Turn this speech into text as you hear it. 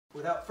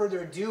Without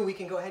further ado, we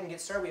can go ahead and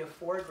get started. We have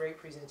 4 great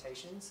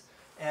presentations,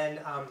 and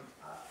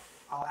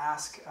I'll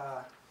ask,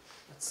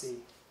 let's see.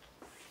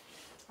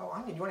 Oh,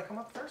 Anya, do you want to come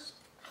up first?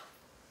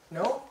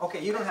 No?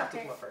 Okay, you don't have to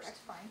come up first. That's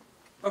fine.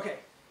 Okay.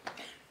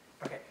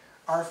 Okay.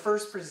 Our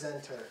first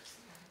presenter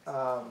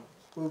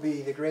will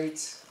be the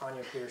great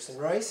Anya Peterson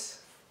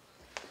Royce,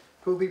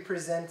 who will be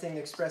presenting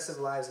The Expressive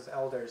Lives of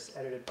Elders,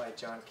 edited by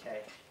John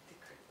Kay.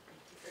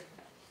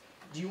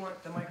 Do you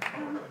want the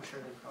microphone? I'm sure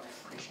they probably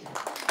appreciate it.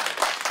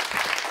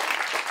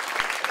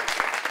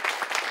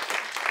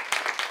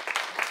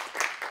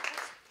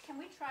 Can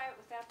we try it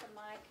without the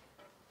mic?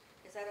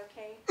 Is that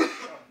okay?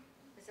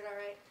 Is it all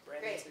right?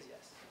 Brandon Great. says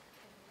yes.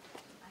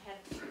 I had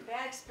a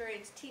bad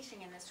experience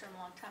teaching in this room a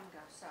long time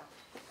ago, so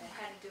I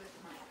had to do it with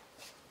the mic.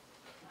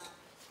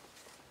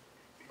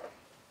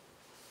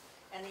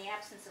 And the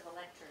absence of a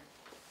lectern.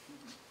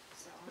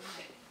 So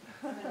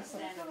I'm going to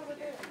stand over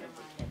here if you don't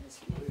mind.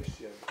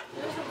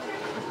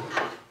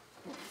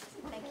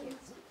 Thank you.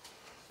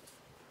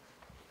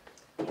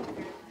 Thank you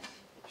very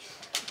much.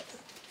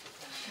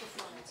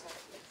 Performance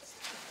artist.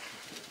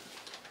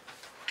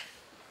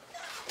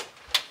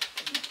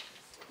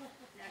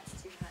 That's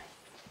too high.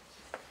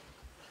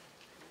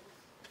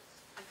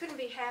 I couldn't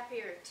be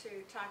happier to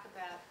talk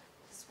about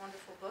this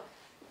wonderful book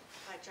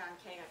by John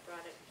Kay. I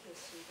brought it in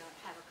case you don't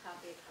have a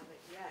copy of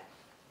it yet.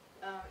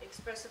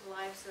 Expressive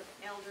Lives of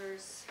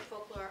Elders,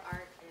 Folklore,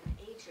 Art, and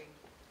Aging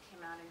came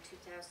out in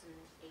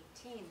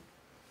 2018.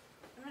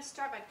 I'm going to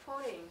start by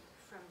quoting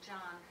from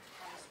John.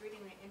 I was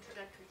reading the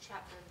introductory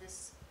chapter, and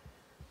this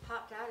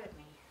popped out at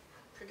me.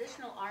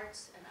 Traditional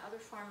arts and other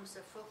forms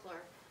of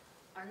folklore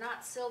are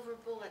not silver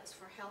bullets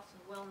for health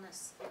and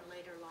wellness in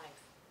later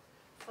life.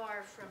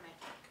 Far from it.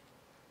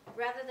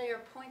 Rather, they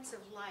are points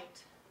of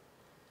light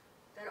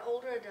that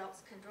older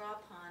adults can draw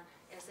upon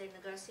as they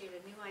negotiate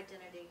a new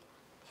identity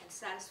and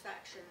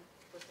satisfaction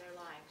with their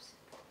lives.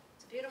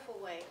 It's a beautiful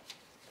way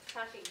of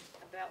talking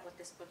about what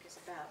this book is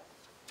about.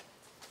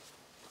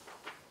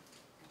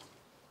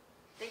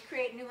 They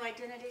create new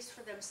identities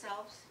for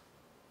themselves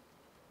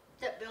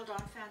that build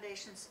on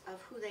foundations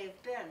of who they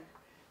have been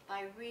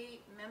by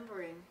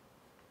remembering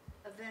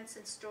events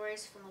and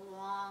stories from a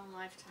long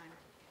lifetime.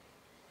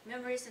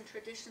 Memories and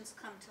traditions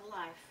come to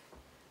life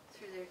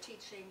through their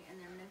teaching and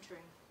their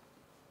mentoring.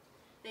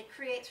 They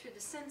create through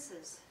the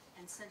senses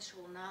and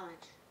sensual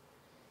knowledge.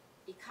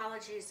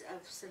 Ecologies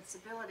of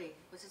sensibility,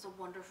 which is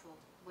a wonderful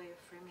way of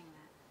framing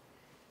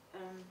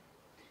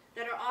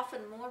that are often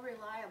more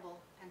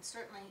reliable and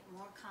certainly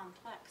more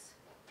complex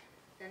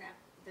than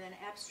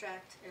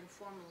abstract and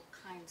formal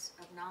kinds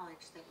of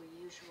knowledge that we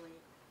usually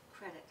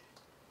credit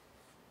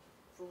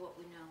for what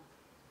we know.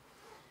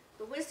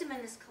 The wisdom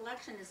in this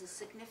collection is a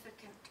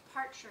significant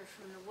departure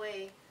from the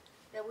way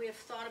that we have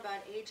thought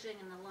about aging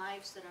and the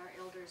lives that our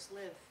elders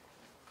live.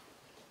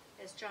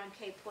 As John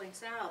Kay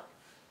points out,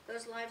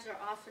 those lives are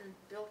often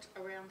built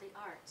around the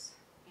arts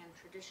and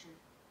tradition.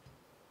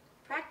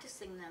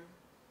 Practicing them,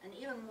 and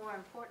even more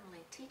importantly,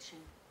 teaching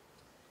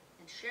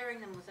and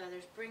sharing them with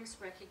others brings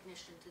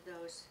recognition to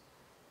those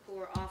who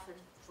are often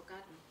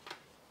forgotten.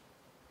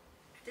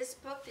 This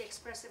book, The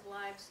Expressive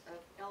Lives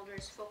of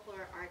Elders,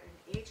 Folklore, Art,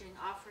 and Aging,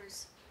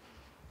 offers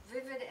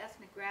vivid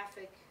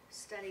ethnographic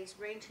studies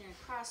ranging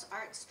across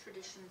arts,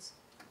 traditions,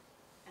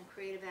 and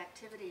creative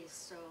activities.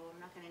 So I'm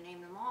not going to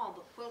name them all,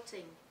 but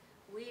quilting,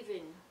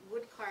 weaving,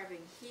 wood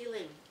carving,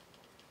 healing,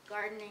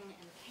 gardening,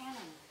 and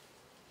canning.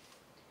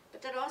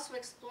 But that also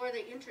explore the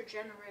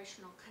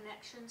intergenerational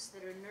connections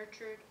that are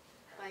nurtured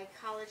by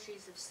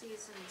ecologies of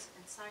seasons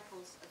and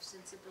cycles of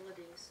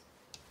sensibilities.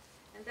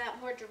 And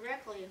that more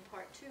directly in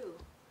part 2,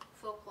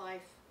 folk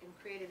life and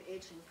creative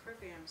aging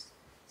programs,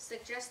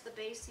 suggest the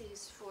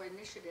bases for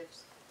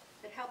initiatives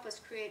that help us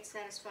create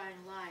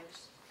satisfying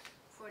lives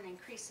for an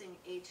increasing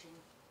aging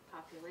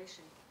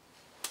population.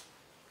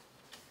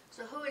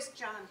 So who is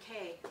John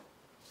Kay?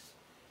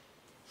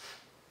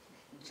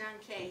 John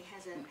Kay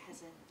has a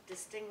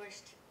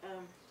distinguished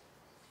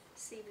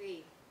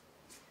CV.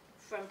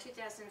 From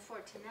 2004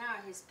 to now,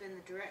 he's been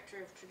the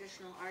Director of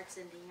Traditional Arts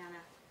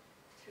Indiana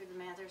through the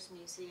Mathers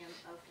Museum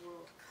of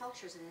World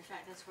Cultures. And in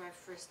fact, that's where I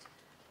first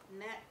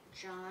met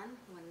John,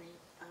 when the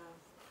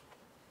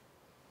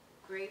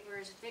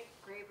Vic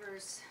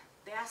Graber's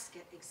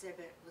basket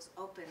exhibit was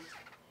opened.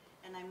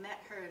 And I met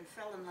her and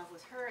fell in love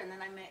with her, and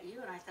then I met you,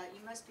 and I thought,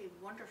 you must be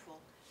wonderful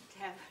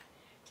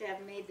to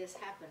have made this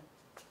happen.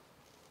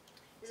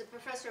 He's a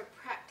professor of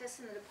practice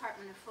in the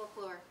Department of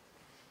Folklore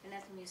and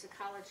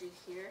Ethnomusicology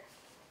here.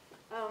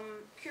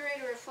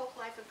 Curator of Folk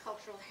Life and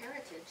Cultural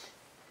Heritage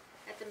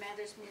at the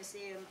Mathers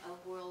Museum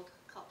of World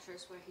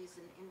Cultures, where he's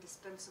an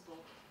indispensable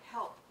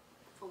help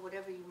for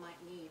whatever you might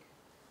need.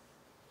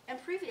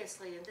 And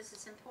previously, and this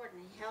is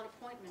important, he held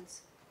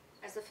appointments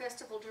as the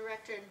Festival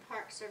Director and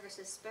Park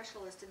Services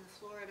Specialist in the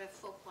Florida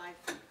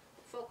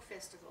Folk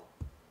Festival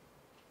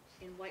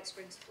in White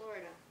Springs,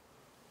 Florida.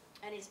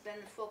 And he's been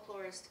the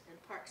Folklorist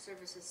and Park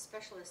Services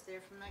Specialist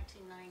there from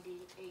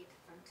 1998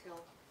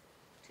 until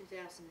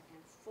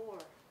 2004.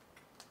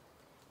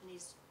 And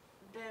he's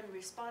been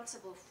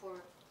responsible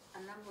for a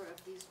number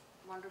of these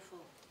wonderful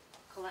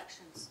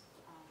collections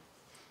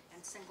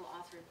and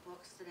single-authored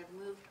books that have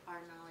moved our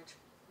knowledge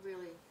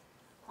really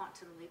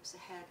quantum leaps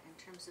ahead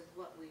in terms of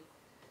what we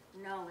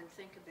know and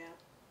think about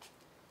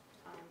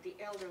the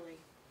elderly.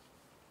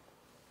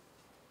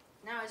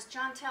 Now, as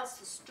John tells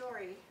the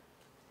story,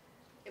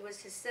 it was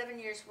his 7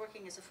 years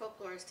working as a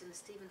folklorist in the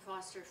Stephen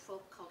Foster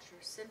Folk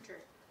Culture Center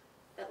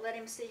that let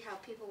him see how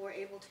people were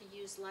able to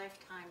use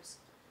lifetimes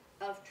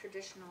of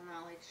traditional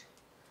knowledge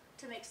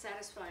to make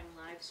satisfying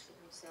lives for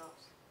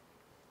themselves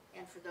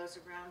and for those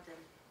around them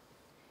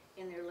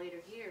in their later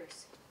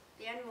years.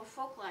 The annual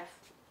Folklife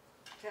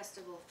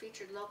Festival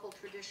featured local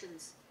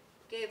traditions,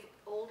 gave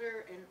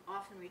older and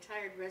often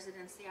retired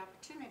residents the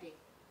opportunity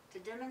to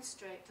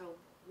demonstrate to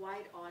a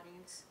wide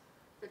audience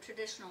the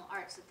traditional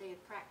arts that they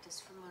had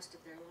practiced for most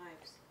of their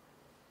lives,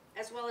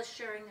 as well as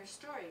sharing their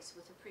stories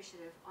with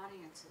appreciative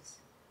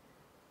audiences.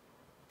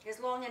 His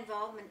long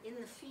involvement in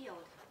the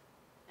field,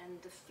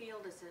 and the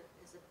field is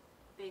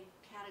a big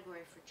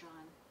category for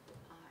John,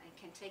 and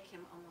can take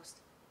him almost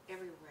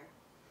everywhere.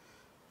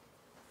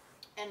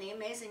 And the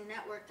amazing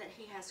network that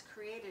he has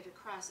created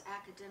across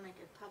academic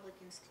and public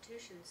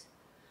institutions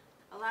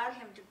allowed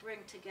him to bring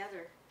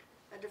together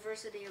a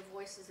diversity of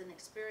voices and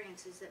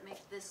experiences that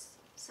make this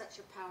such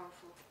a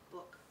powerful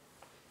book.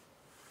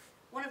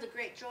 One of the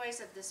great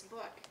joys of this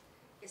book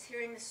is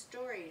hearing the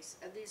stories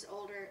of these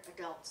older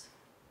adults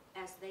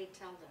as they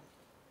tell them.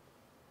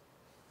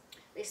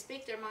 They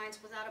speak their minds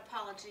without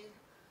apology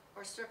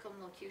or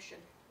circumlocution.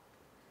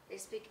 They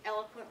speak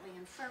eloquently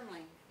and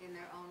firmly in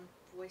their own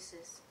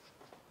voices.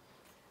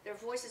 Their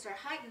voices are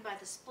heightened by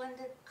the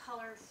splendid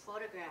color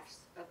photographs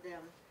of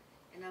them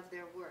and of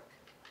their work.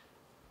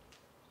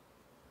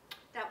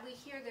 That we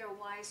hear their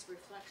wise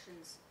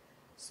reflections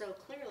so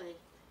clearly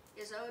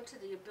is owed to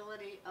the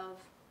ability of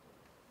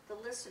the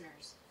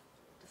listeners,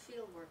 the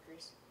field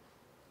workers,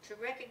 to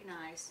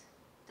recognize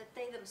that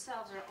they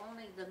themselves are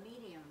only the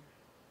medium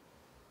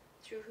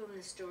through whom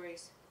the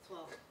stories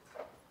flow.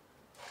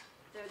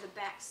 They're the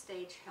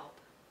backstage help,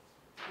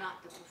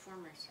 not the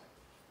performers.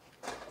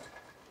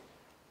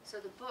 So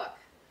the book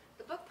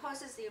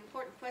poses the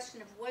important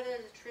question of whether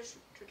the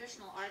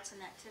traditional arts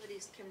and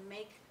activities can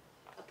make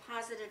a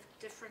positive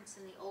difference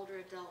in the older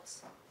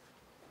adults'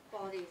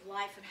 quality of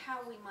life and how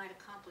we might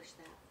accomplish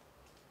that.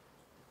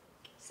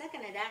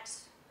 Second, it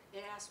asks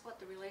what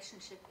the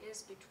relationship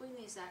is between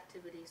these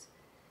activities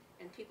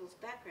and people's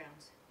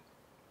backgrounds.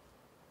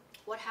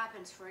 What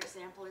happens, for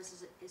example,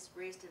 is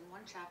raised in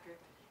one chapter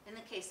in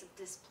the case of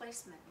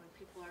displacement, when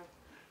people are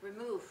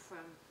removed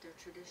from their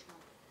traditional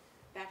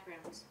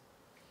backgrounds.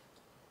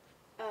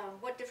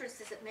 What difference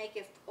does it make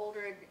if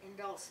older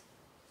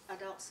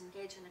adults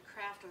engage in a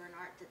craft or an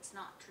art that's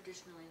not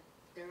traditionally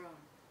their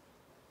own?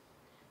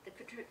 The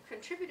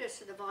contributors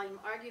to the volume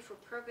argue for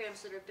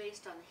programs that are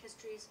based on the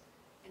histories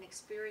and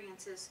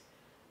experiences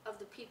of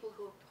the people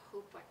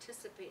who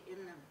participate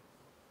in them.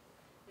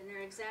 In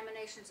their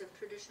examinations of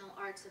traditional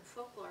arts and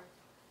folklore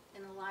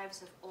in the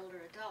lives of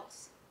older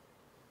adults,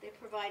 they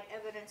provide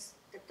evidence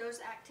that those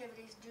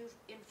activities do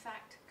in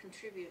fact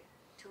contribute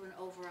to an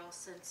overall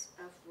sense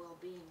of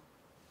well-being.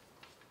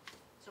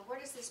 So where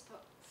does this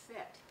book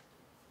fit?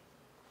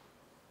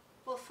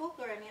 Well,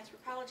 folklore and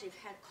anthropology have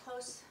had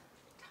close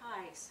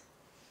ties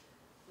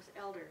with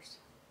elders.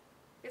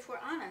 If we're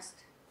honest,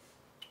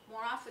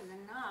 more often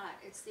than not,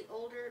 it's the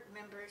older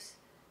members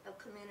of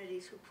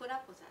communities who put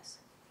up with us,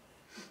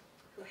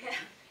 who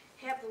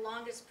have the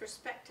longest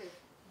perspective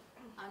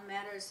on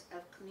matters of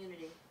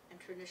community and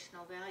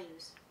traditional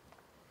values,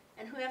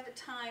 and who have the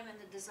time and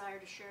the desire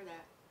to share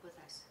that with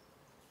us.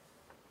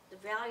 The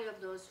value of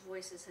those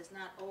voices has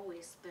not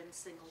always been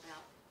singled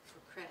out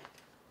for credit.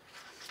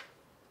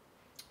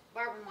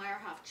 Barbara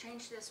Meyerhoff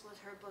changed this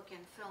with her book and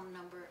film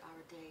Number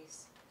Our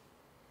Days,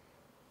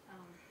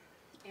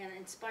 and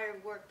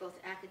inspired work both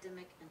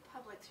academic and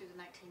public through the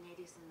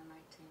 1980s and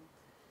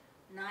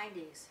the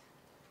 1990s.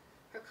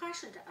 Her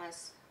caution to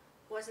us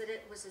was that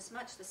it was as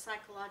much the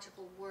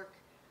psychological work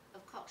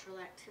of cultural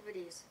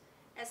activities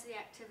as the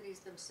activities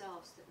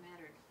themselves that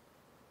mattered.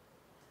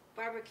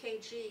 Barbara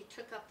K.G.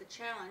 took up the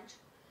challenge,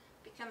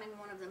 becoming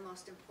one of the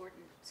most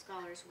important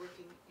scholars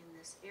working in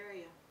this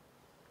area.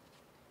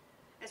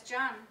 As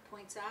John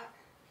points out,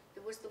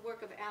 it was the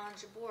work of Alan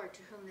Jabbour,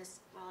 to whom this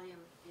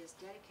volume is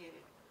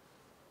dedicated,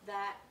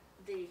 that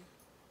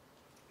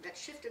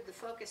shifted the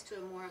focus to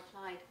a more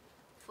applied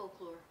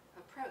folklore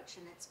approach,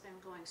 and it's been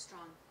going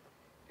strong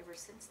ever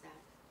since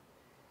that.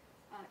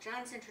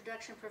 John's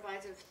introduction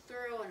provides a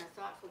thorough and a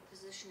thoughtful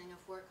positioning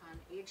of work on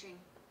aging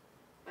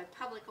by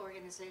public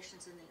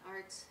organizations in the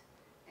arts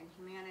and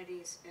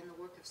humanities and the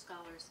work of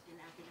scholars in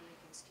academic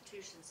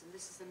institutions. And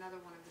this is another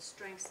one of the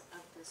strengths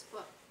of this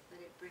book,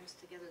 that it brings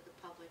together the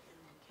public and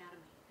the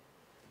academy.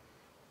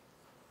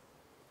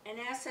 And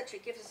as such,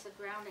 it gives us the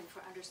grounding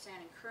for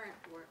understanding current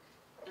work,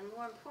 and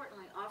more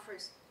importantly,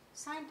 offers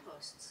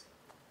signposts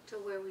to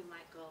where we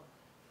might go.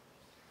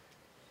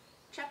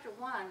 Chapter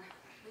 1,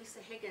 Lisa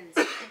Higgins,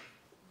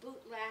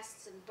 Boot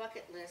Lasts and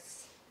Bucket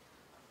Lists,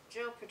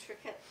 Joe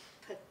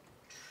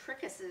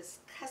Trickus's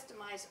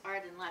Customized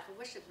Art and Life. I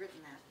wish I'd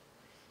written that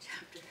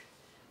chapter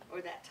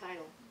or that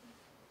title.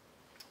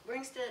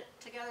 Brings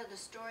together the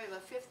story of a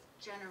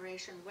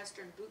fifth-generation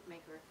Western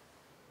bootmaker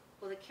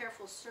with a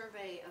careful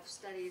survey of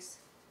studies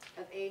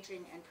of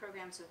aging and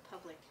programs of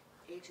public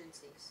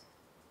agencies.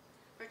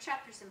 Her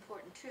chapter is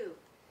important too,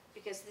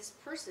 because this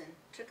person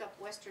took up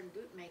Western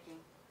bootmaking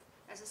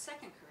as a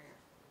second career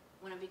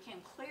when it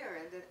became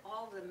clear that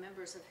all the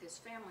members of his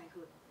family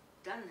who had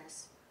done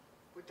this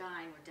were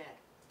dying or dead.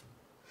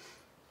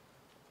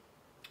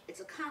 It's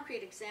a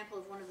concrete example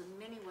of one of the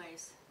many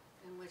ways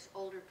in which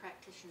older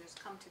practitioners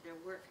come to their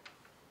work.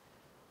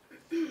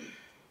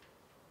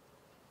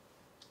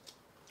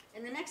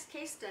 In the next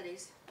case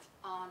studies,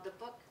 the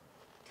book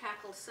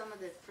tackles some of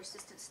the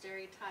persistent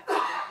stereotypes of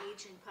the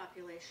aging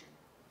population,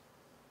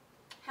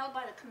 held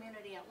by the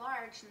community at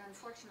large and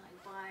unfortunately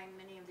by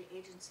many of the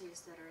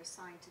agencies that are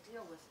assigned to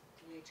deal with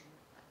the aging.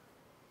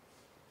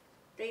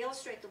 They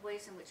illustrate the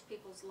ways in which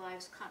people's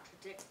lives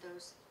contradict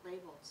those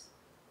labels.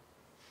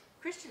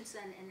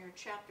 Christensen, in her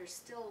chapter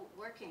Still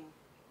Working,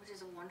 which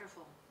is a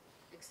wonderful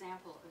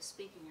example of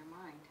speaking your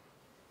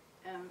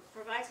mind,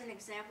 provides an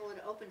example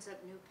that opens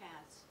up new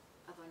paths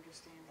of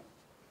understanding.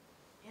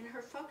 In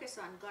her focus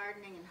on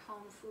gardening and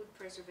home food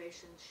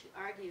preservation, she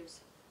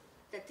argues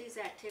that these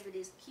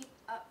activities keep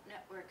up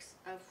networks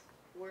of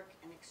work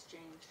and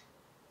exchange.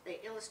 They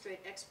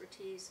illustrate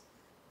expertise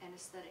and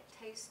aesthetic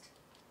taste,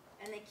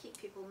 and they keep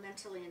people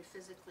mentally and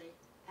physically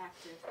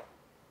active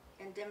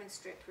and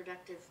demonstrate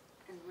productive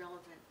and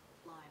relevant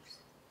lives.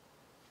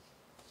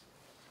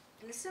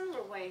 In a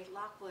similar way,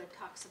 Lockwood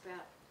talks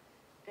about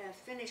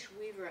Finnish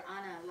weaver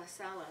Anna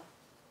Lasila,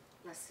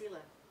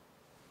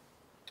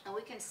 and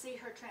we can see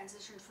her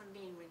transition from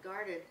being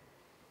regarded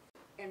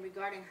and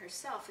regarding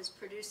herself as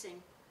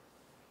producing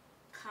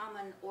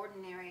common,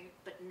 ordinary,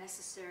 but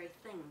necessary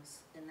things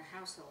in the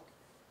household,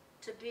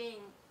 to being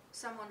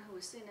someone who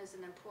is seen as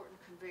an important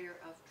conveyor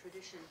of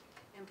tradition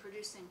and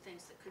producing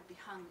things that could be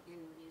hung in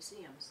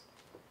museums.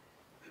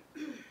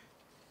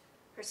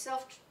 Her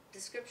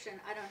self-description,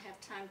 "I don't have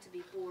time to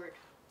be bored,"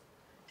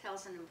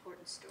 tells an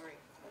important story.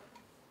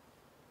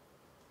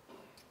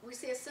 We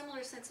see a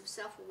similar sense of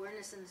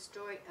self-awareness in the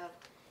story of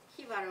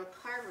Jibaro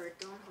carver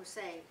Don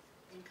Jose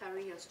in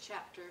Carrillo's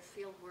chapter,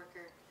 Field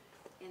Worker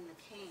in the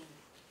Cane.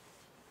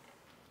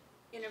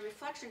 In a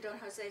reflection, Don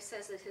Jose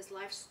says that in his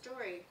life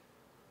story,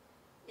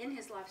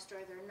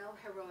 there are no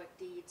heroic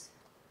deeds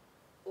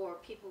or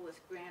people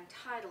with grand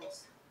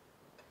titles.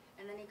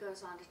 And then he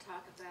goes on to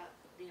talk about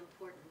the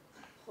important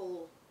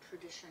whole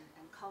tradition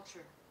and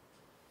culture.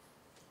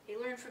 He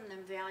learned from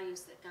them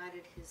values that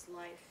guided his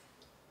life.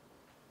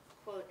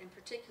 Quote, "In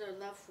particular,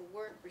 love for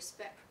work,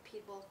 respect for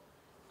people,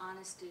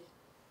 honesty,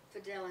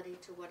 fidelity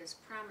to what is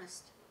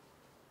promised,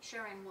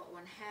 sharing what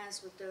one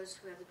has with those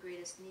who have the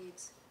greatest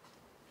needs,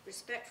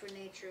 respect for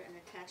nature and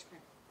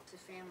attachment to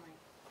family."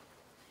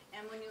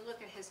 And when you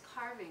look at his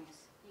carvings,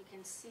 you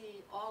can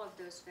see all of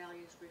those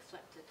values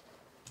reflected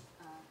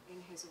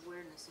in his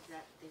awareness of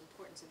that, the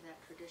importance of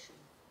that tradition.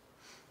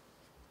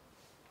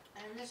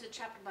 And there's a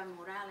chapter by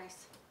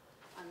Morales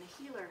on the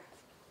healer,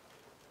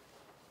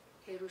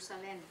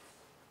 Jerusalén.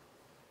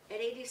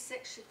 At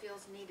 86, she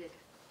feels needed.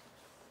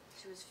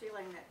 She was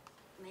feeling that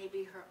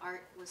maybe her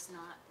art was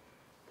not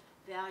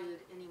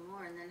valued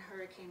anymore, and then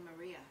Hurricane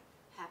Maria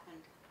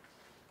happened,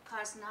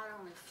 caused not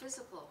only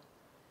physical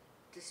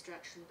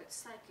destruction, but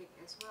psychic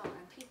as well.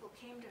 And people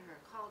came to her,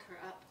 called her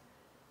up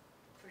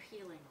for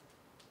healing.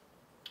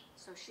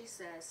 So she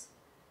says,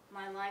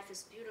 "My life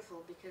is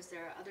beautiful because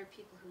there are other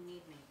people who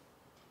need me.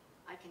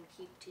 I can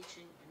keep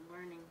teaching and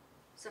learning.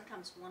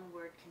 Sometimes one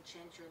word can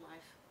change your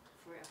life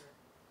forever."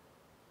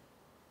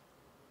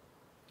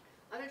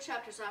 Other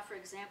chapters offer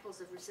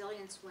examples of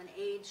resilience when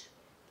age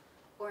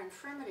or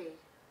infirmity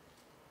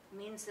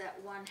means that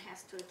one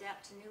has to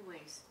adapt to new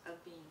ways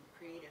of being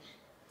creative.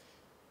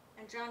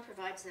 And John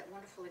provides that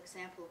wonderful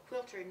example of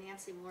quilter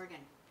Nancy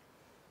Morgan,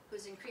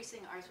 whose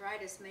increasing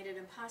arthritis made it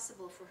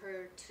impossible for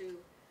her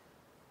to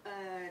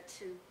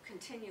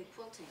continue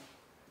quilting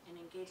and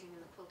engaging in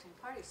the quilting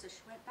party. So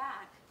she went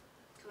back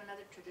to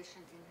another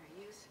tradition in her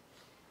youth,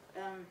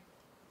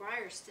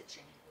 briar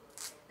stitching,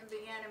 and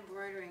began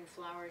embroidering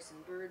flowers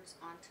and birds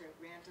onto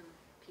random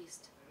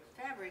pieced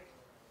fabric,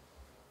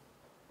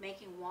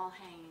 making wall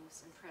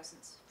hangings and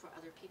presents for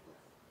other people.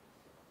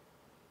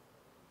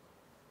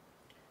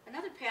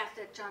 Another path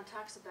that John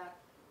talks about,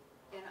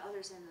 and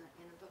others in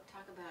the book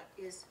talk about,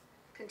 is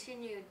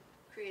continued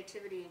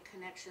creativity and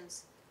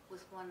connections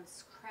with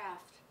one's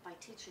craft by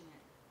teaching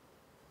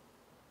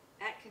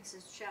it.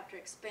 Atkinson's chapter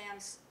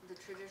expands the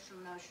traditional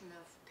notion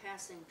of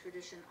passing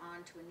tradition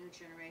on to a new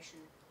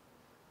generation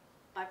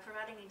by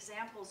providing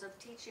examples of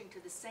teaching to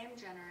the same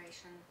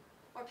generation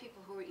or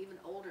people who are even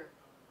older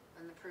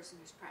than the person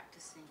who's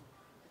practicing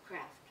the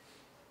craft.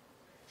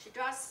 She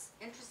draws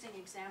interesting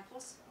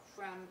examples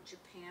from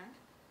Japan,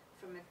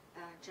 from a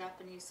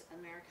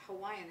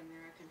Hawaiian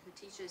American who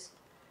teaches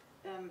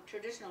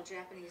traditional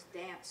Japanese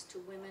dance to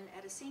women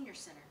at a senior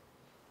center,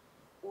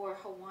 or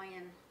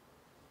Hawaiian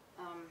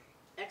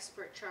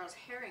expert Charles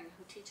Herring,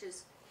 who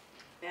teaches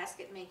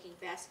basket making,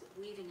 basket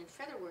weaving, and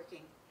feather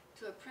working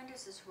to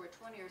apprentices who are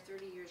 20 or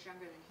 30 years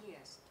younger than he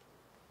is.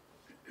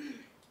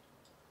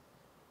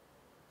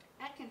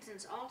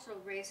 Atkinson's also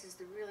raises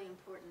the really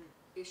important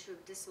issue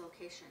of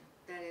dislocation,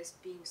 that is,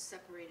 being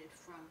separated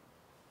from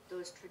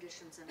those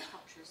traditions and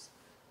cultures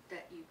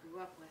that you grew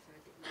up with or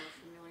that you were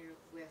familiar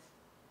with.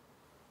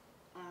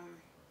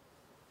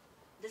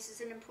 This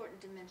is an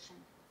important dimension,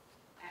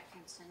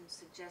 Atkinson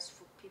suggests,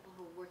 for people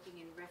who are working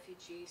in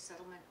refugee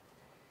settlement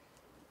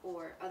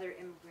or other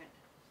immigrant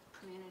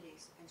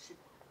communities, and should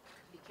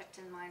be kept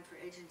in mind for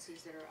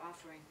agencies that are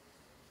offering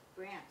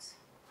grants.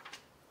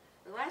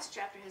 The last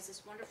chapter has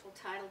this wonderful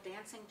title,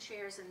 Dancing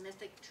Chairs and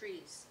Mythic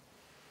Trees.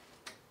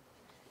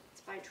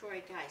 It's by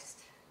Troy Geist,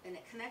 and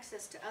it connects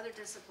us to other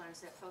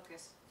disciplines that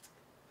focus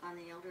on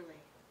the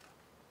elderly.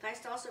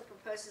 Geist also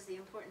proposes the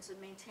importance of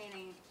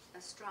maintaining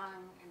a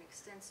strong and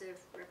extensive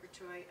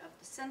repertory of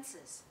the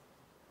senses,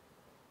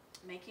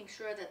 making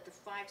sure that the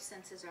 5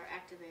 senses are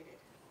activated.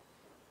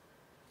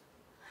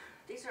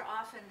 These are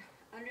often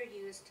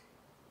underused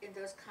in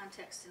those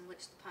contexts in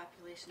which the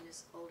population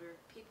is older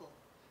people.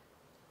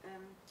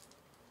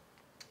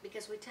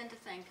 Because we tend to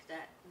think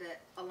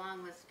that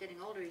along with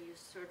getting older, you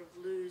sort of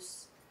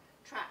lose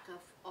track of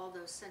all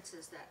those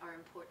senses that are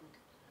important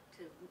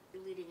to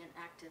leading an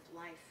active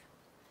life.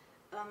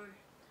 I'm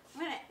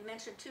going to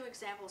mention 2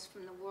 examples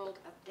from the world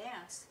of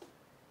dance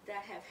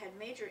that have had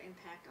major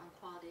impact on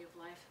quality of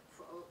life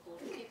for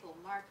older people.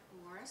 Mark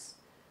Morris,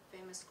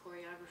 famous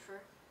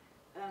choreographer,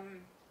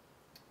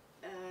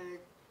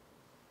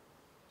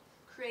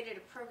 created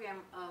a program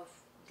of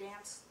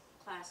dance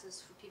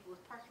classes for people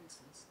with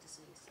Parkinson's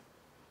disease.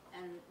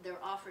 And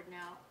they're offered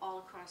now all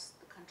across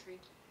the country,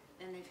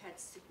 and they've had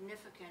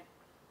significant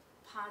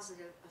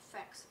positive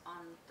effects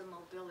on the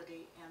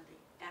mobility and the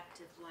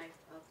active life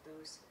of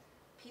those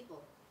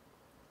people.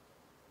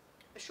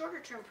 A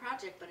shorter-term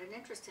project, but an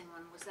interesting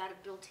one, was that of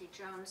Bill T.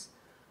 Jones,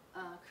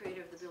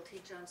 creator of the Bill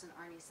T. Jones and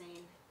Arnie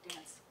Zane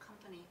Dance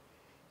Company.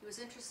 He was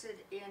interested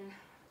in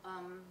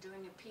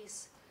doing a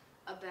piece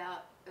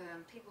about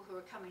people who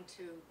are coming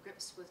to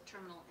grips with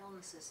terminal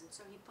illnesses, and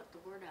so he put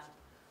the word out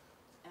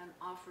and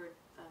offered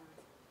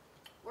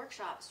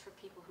workshops for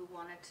people who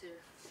wanted to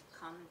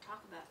come and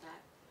talk about that.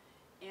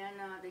 And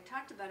they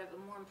talked about it, but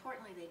more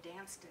importantly, they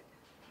danced it.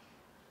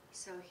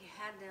 So he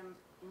had them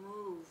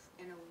move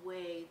in a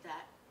way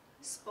that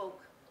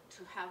spoke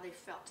to how they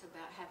felt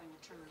about having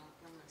a terminal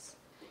illness.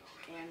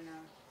 And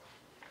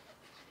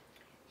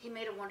he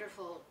made a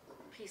wonderful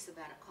piece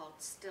about it called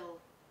Still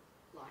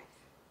Life.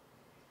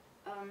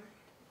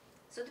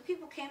 So the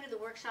people came to the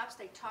workshops,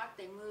 they talked,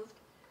 they moved,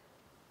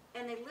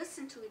 and they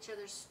listened to each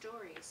other's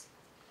stories,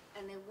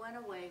 and they went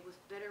away with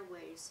better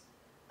ways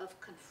of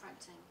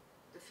confronting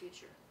the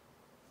future.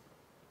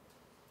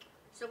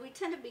 So we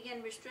tend to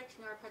begin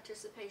restricting our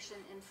participation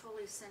in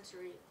fully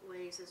sensory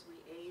ways as we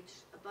age,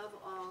 above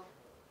all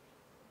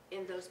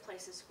in those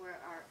places where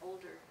our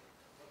older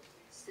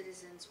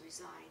citizens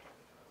reside.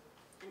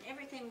 And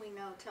everything we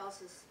know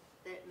tells us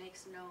that it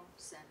makes no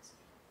sense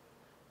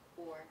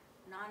or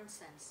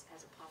nonsense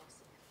as a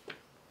policy.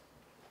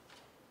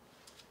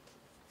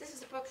 This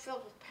is a book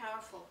filled with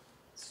powerful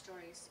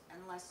stories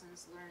and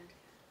lessons learned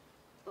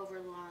over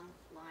long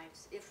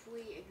lives. If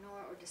we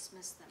ignore or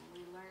dismiss them, we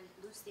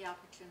lose the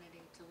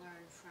opportunity to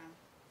learn from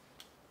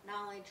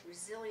knowledge,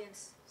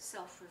 resilience,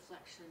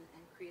 self-reflection,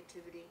 and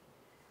creativity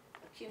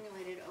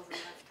accumulated over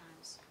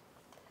lifetimes.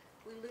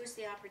 We lose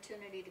the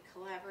opportunity to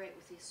collaborate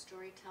with these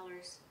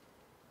storytellers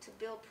to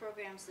build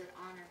programs that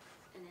honor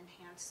and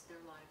enhance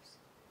their lives.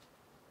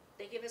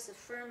 They give us a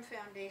firm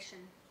foundation,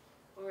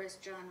 or as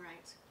John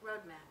writes,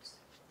 roadmaps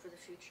for the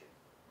future.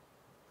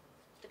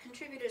 The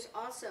contributors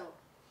also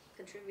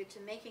contribute to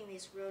making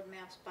these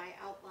roadmaps by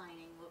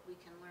outlining what we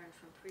can learn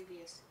from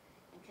previous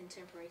and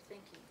contemporary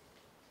thinking.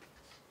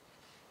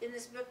 In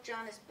this book,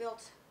 John has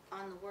built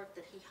on the work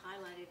that he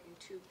highlighted in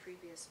 2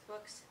 previous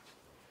books,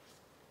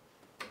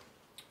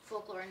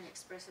 Folklore and the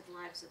Expressive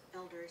Lives of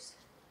Elders,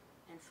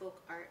 and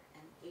Folk Art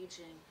and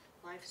Aging,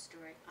 Life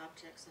Story,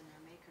 Objects and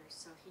Their Makers.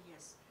 So he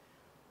has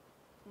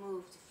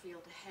moved the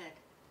field ahead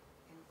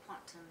in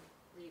quantum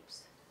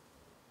leaps.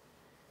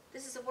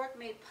 This is a work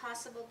made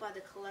possible by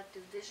the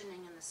collective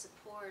visioning and the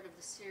support of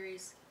the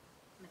series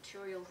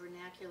Material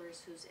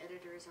Vernaculars, whose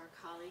editor is our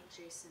colleague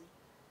Jason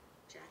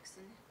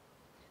Jackson,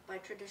 by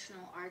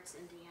Traditional Arts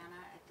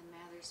Indiana at the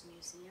Mathers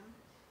Museum,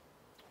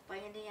 by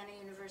Indiana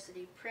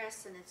University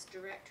Press and its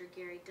director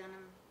Gary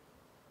Dunham,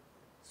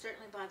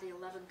 certainly by the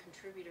 11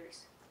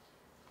 contributors,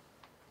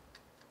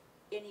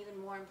 and even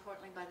more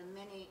importantly by the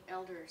many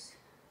elders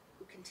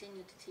who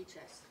continue to teach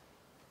us.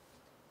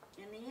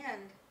 In the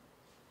end,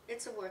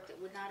 it's a work that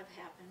would not have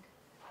happened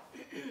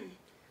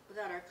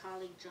without our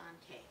colleague John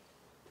Kay.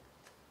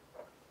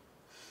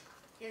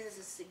 His is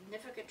a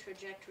significant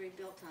trajectory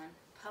built on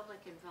public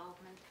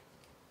involvement,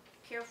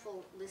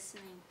 careful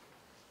listening,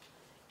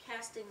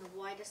 casting the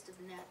widest of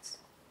nets,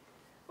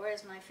 or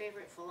as my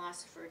favorite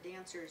philosopher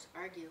dancers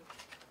argue,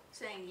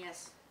 saying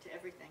yes to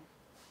everything.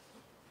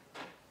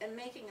 and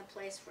making a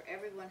place for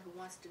everyone who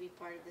wants to be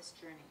part of this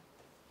journey.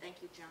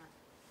 Thank you, John.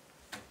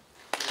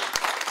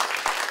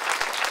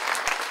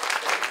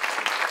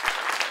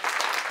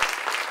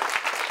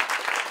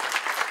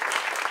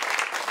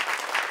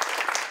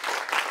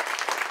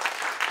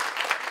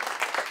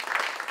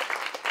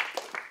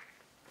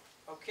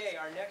 Okay,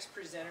 our next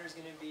presenter is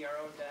going to be our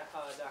own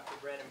Dr.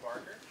 Brandon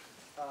Barker,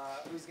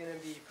 who's going to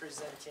be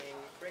presenting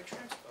Greg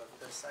Schremp's book,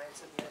 The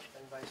Science of Myth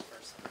and Vice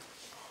Versa.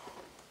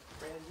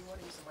 Brandon, do you want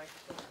to use the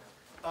microphone?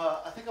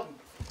 I think I'm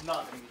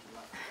not going to use the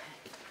microphone.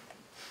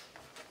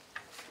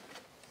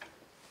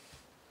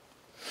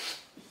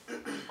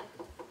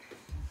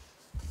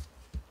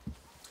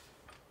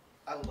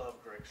 I love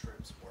Greg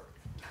Schremp's work.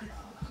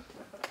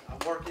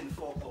 I work in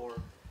folklore,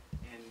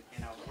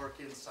 and I work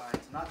in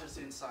science. Not just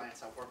in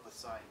science, I work with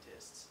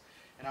scientists.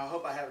 And I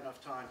hope I have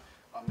enough time.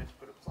 I meant to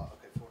put a clock,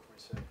 okay,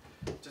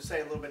 4:27, to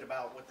say a little bit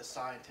about what the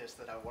scientists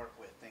that I work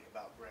with think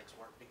about Greg's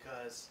work,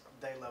 because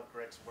they love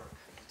Greg's work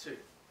too.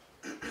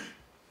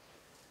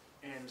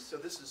 And so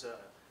this is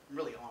I'm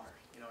really honored,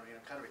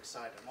 I'm kind of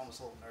excited. I'm almost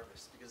a little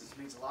nervous because this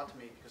means a lot to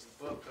me, because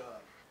the book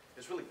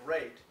is really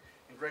great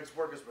and Greg's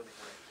work is really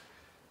great.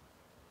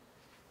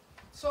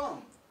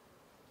 Some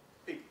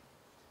people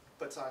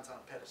put science on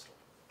a pedestal.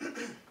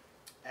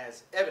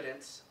 As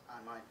evidence, I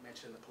might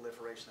mention the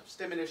proliferation of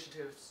STEM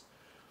initiatives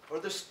or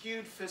the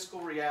skewed fiscal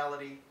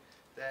reality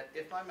that,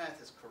 if my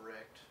math is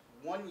correct,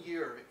 1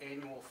 year of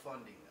annual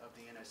funding of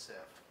the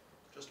NSF,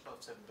 just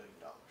above $7 billion,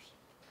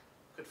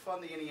 could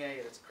fund the NEA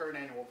at its current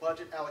annual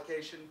budget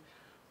allocation,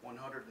 $152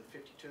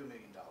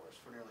 million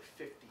for nearly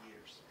 50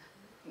 years.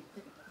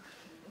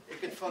 It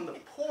could fund the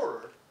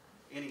poorer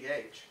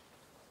NEH,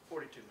 $42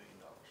 million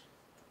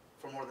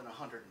for more than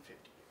 150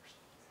 years.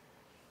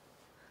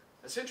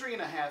 A century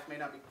and a half may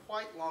not be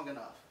quite long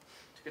enough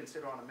to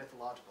consider on a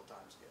mythological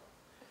timescale,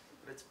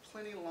 but it's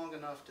plenty long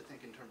enough to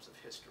think in terms of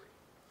history.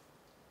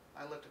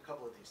 I looked a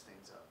couple of these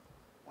things up.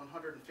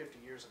 150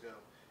 years ago,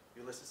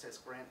 Ulysses S.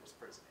 Grant was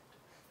president.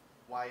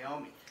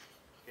 Wyoming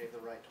gave the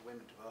right to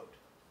women to vote.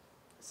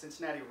 The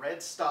Cincinnati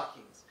Red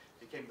Stockings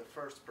became the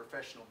first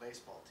professional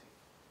baseball team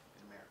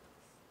in America.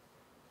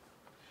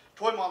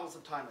 Toy models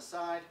of time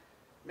aside,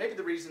 maybe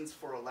the reasons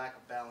for a lack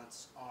of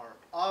balance are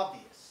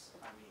obvious.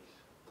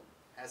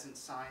 Hasn't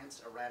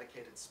science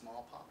eradicated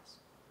smallpox?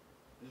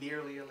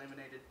 Nearly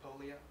eliminated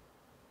polio?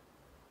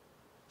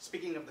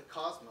 Speaking of the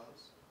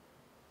cosmos,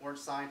 weren't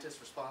scientists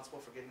responsible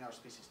for getting our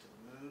species to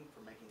the moon,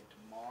 for making it to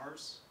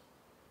Mars?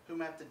 Who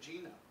mapped the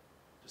genome?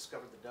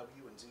 Discovered the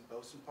W and Z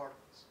boson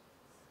particles?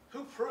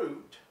 Who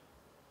proved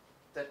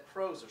that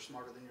crows are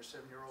smarter than your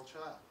 7-year-old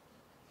child?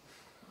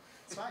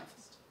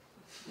 Scientists.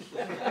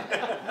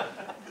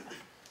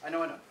 I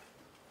know.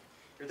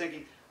 You're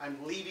thinking,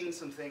 I'm leaving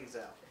some things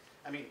out.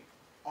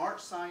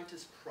 Aren't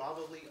scientists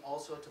probably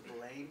also to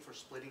blame for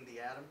splitting the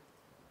atom?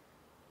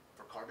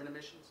 For carbon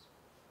emissions?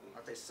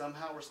 Aren't they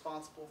somehow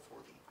responsible for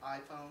the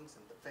iPhones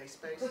and the face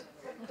space?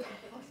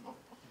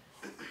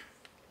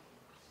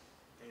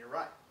 And you're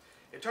right.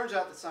 It turns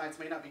out that science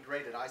may not be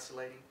great at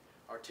isolating,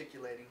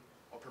 articulating,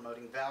 or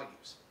promoting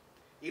values.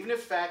 Even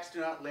if facts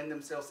do not lend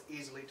themselves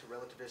easily to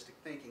relativistic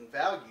thinking,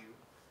 value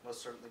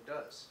most certainly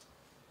does.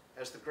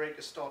 As the great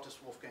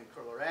gestaltist Wolfgang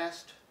Köhler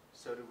asked,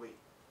 so do we.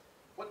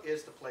 What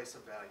is the place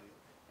of value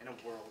in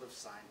a world of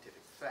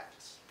scientific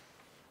facts?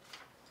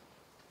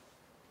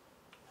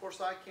 Of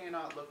course, I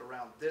cannot look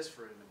around this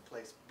room and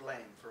place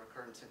blame for a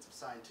current sense of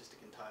scientific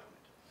entitlement.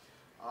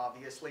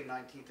 Obviously,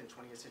 19th and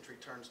 20th century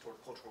turns toward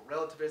cultural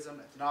relativism,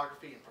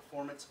 ethnography, and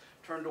performance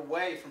turned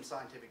away from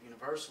scientific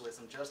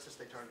universalism, just as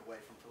they turned away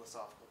from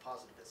philosophical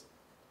positivism.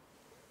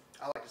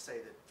 I like to say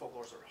that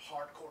folklorists are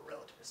hardcore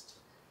relativists.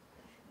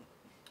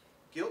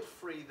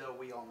 Guilt-free though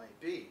we all may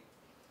be,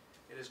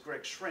 it is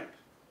Greg Schrempp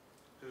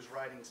whose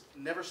writings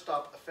never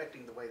stop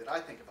affecting the way that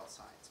I think about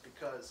science,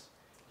 because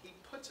he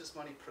puts his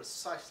money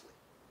precisely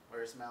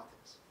where his mouth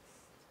is.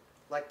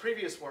 Like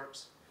previous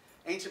works,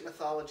 Ancient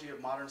Mythology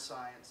of Modern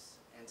Science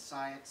and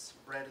Science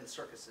Bred in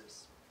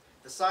Circuses,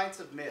 The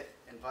Science of Myth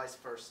and Vice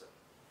Versa.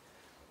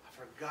 I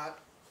forgot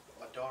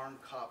a darn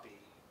copy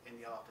in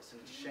the office,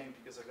 and it's a shame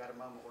because I've got a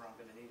moment where I'm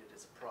going to need it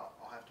as a prop.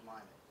 I'll have to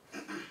mime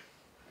it.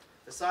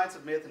 The Science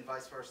of Myth and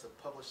Vice Versa,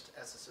 published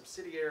as a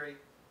subsidiary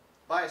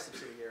by a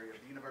subsidiary of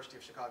the University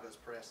of Chicago's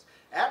press,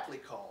 aptly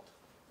called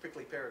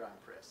Prickly Paradigm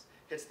Press,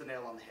 hits the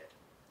nail on the head.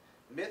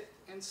 Myth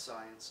and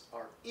science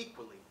are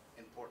equally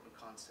important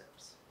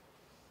concepts.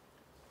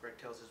 Greg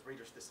tells his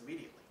readers this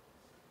immediately,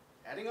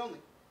 adding only,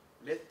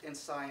 myth and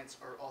science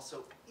are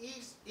also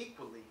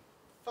equally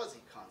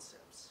fuzzy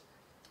concepts.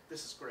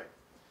 This is Greg.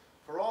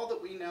 For all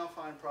that we now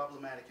find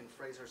problematic in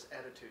Fraser's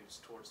attitudes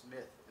towards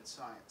myth and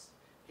science,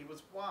 he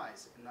was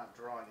wise in not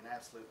drawing an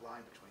absolute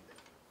line between them.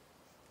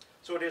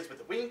 So it is with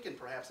a wink and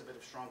perhaps a bit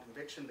of strong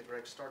conviction that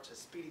Greg starts his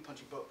speedy,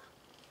 punchy book,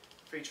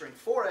 featuring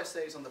 4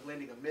 essays on the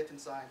blending of myth and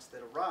science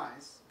that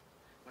arise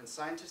when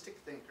scientific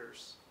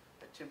thinkers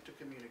attempt to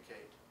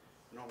communicate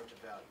normative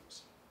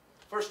values.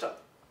 First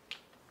up,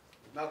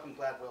 Malcolm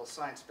Gladwell's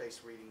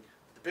science-based reading,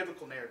 The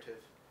Biblical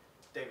Narrative,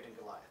 David and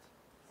Goliath.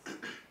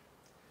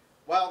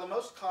 While the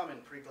most common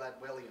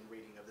pre-Gladwellian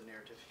reading of the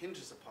narrative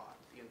hinges upon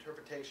the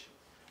interpretation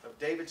of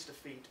David's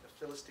defeat of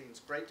Philistine's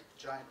great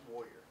giant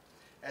warrior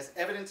as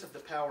evidence of the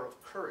power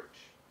of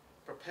courage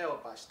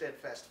propelled by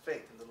steadfast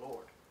faith in the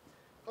Lord,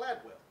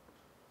 Gladwell,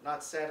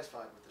 not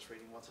satisfied with this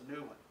reading, wants a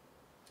new one.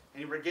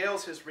 And he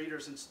regales his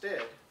readers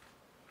instead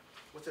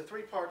with a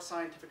three-part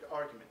scientific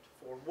argument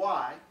for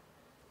why,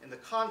 in the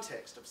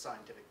context of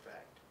scientific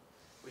fact,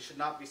 we should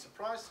not be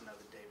surprised to know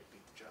that David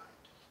beat the giant.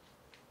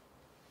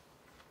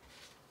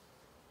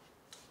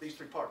 These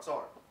three parts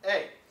are: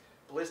 A,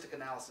 ballistic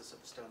analysis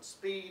of the stone's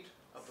speed,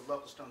 of the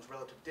local stone's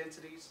relative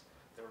densities,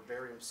 their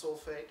barium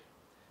sulfate.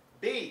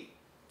 B,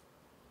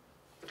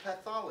 the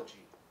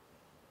pathology,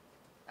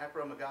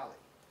 acromegaly,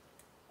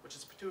 which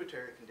is a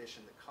pituitary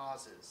condition that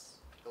causes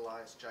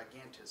Goliath's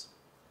gigantism.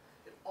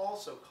 It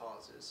also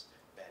causes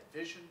bad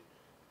vision,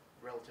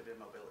 relative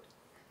immobility.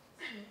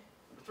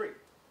 Number 3,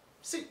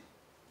 C,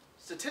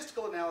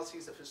 statistical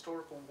analyses of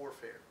historical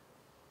warfare,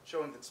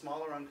 showing that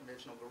smaller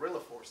unconventional guerrilla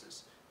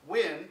forces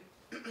win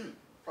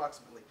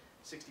approximately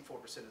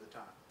 64% of the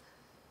time.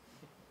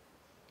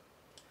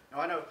 Now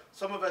I know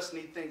some of us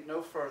need think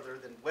no further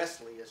than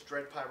Wesley as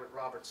Dread Pirate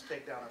Roberts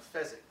take down a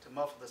pheasant to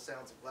muffle the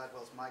sounds of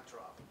Gladwell's mic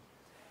drop.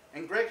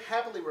 And Greg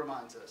happily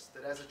reminds us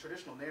that as a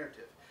traditional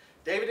narrative,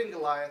 David and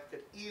Goliath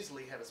could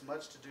easily have as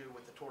much to do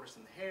with the tortoise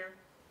and the hare,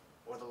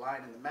 or the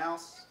lion and the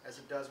mouse, as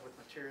it does with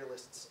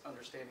materialists'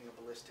 understanding of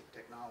ballistic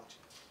technology.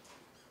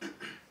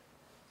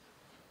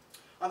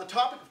 On the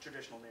topic of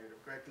traditional narrative,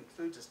 Greg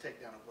concludes his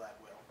takedown of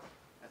Gladwell,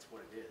 that's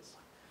what it is,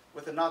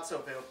 with a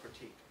not-so-veiled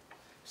critique.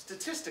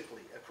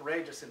 Statistically, a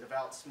courageous and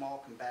devout small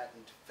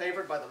combatant,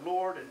 favored by the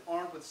Lord and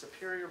armed with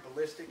superior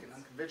ballistic and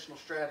unconventional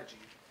strategy,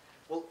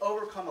 will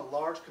overcome a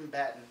large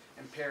combatant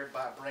impaired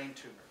by a brain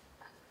tumor.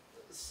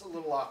 It's a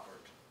little awkward.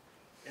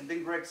 And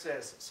then Greg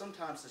says,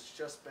 sometimes it's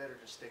just better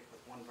to stick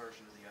with one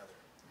version or the other.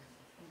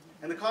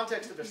 In the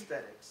context of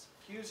aesthetics,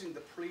 fusing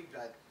the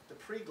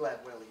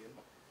pre-Gladwellian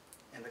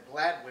and the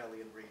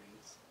Gladwellian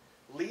readings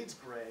leads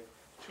Greg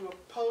to a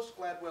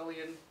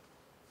post-Gladwellian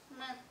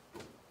meh.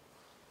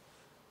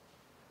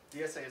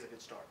 The essay is a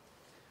good start.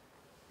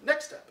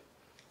 Next up,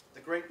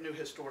 the great new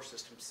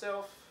historicist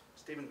himself,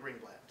 Stephen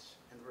Greenblatt,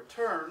 and the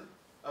return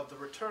of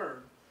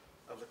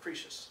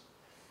Lucretius.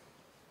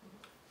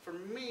 For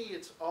me,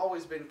 it's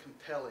always been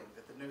compelling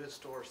that the new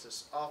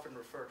historicists often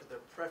refer to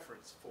their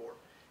preference for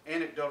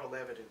anecdotal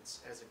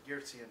evidence as a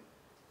Geertzian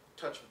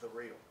touch of the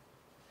real,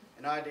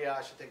 an idea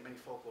I should think many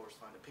folklorists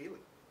find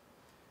appealing.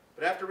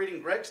 But after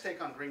reading Greg's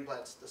take on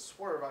Greenblatt's The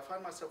Swerve, I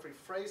find myself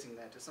rephrasing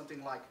that to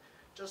something like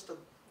just a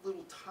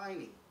little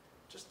tiny,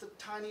 just the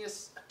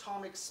tiniest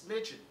atomic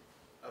smidgen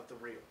of the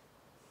real.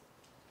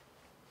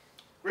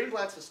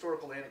 Greenblatt's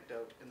historical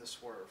anecdote in The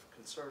Swerve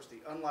concerns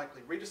the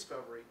unlikely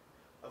rediscovery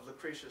of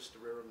Lucretius de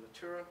Rerum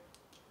Natura,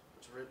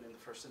 which was written in the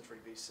 1st century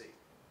BC,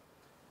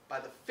 by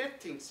the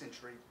 15th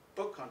century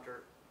book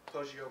hunter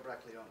Poggio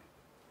Braccioni.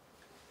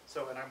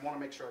 So, and I want to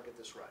make sure I get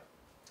this right.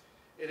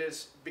 It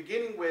is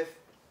beginning with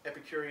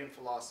Epicurean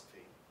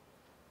philosophy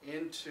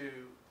into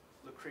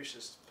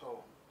Lucretius'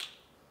 poem,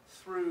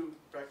 through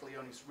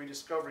Braccioni's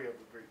rediscovery of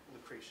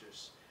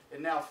Lucretius,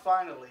 and now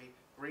finally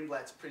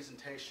Greenblatt's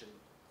presentation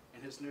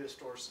in his new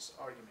historicist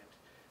argument,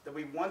 that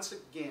we once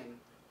again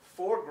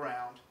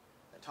foreground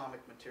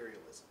atomic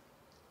materialism.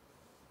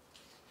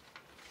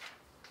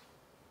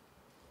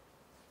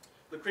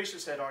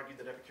 Lucretius had argued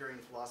that Epicurean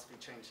philosophy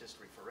changed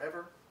history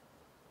forever.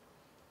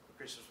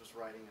 Epicurus was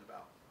writing in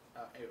about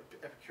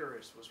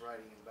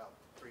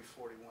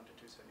 341 to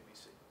 270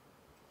 BC.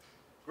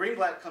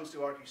 Greenblatt comes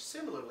to argue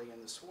similarly in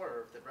The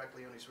Swerve that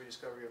Braccioni's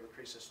rediscovery of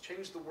Lucretius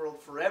changed the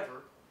world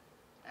forever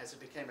as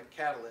it became a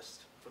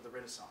catalyst for the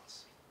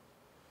Renaissance.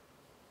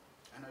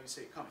 I know you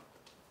see it coming.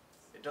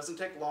 It doesn't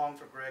take long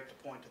for Greg to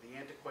point to the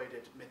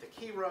antiquated mythic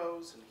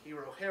heroes and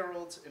hero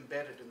heralds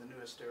embedded in the new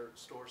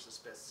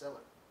historicist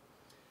bestseller.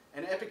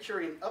 An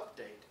Epicurean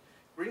update,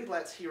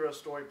 Greenblatt's hero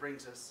story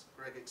brings us,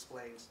 Greg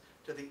explains,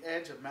 to the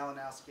edge of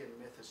Malinowskian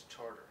myth as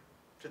charter,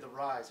 to the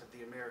rise of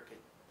the American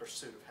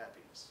pursuit of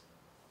happiness.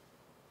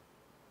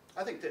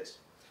 I think this.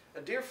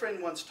 A dear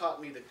friend once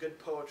taught me that good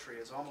poetry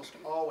is almost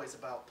always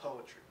about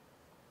poetry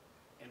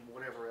and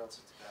whatever else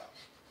it's about.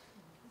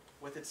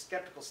 With its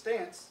skeptical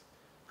stance,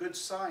 good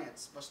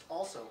science must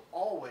also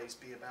always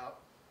be about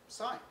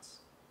science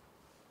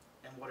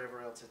and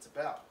whatever else it's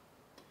about.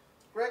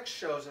 Greg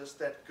shows us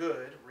that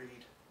good,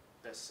 read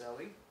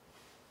best-selling,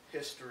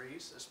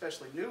 histories,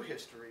 especially new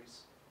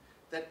histories,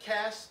 that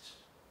cast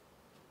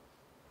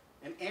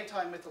an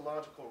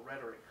anti-mythological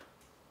rhetoric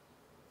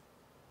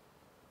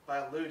by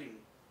alluding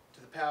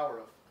to the power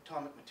of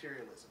atomic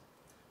materialism,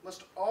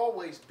 must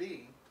always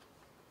be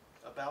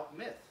about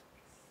myth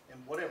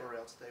and whatever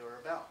else they are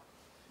about.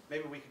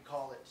 Maybe we could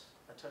call it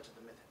a touch of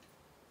the mythic.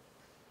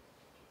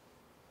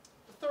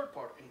 The third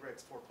part in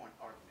Greg's four-point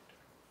argument.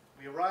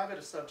 We arrive at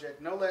a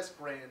subject no less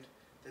grand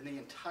than the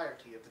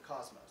entirety of the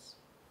cosmos.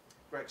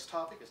 Greg's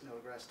topic is Neil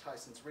deGrasse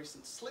Tyson's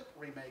recent slick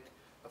remake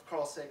of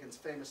Carl Sagan's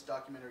famous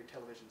documentary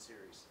television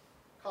series,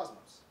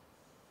 Cosmos.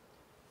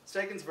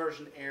 Sagan's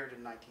version aired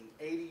in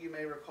 1980, you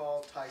may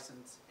recall,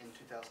 Tyson's in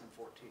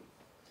 2014.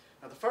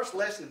 Now, the first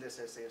lesson in this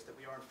essay is that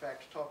we are, in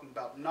fact, talking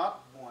about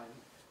not one,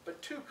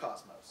 but two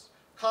cosmos.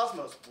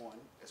 Cosmos 1,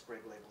 as Greg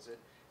labels it,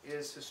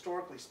 is,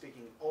 historically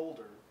speaking,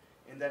 older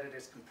in that it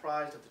is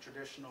comprised of the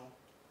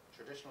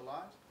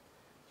traditionalized,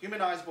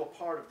 humanizable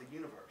part of the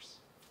universe.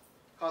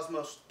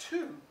 Cosmos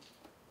 2,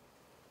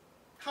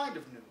 kind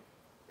of new,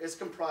 is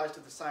comprised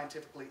of the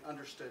scientifically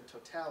understood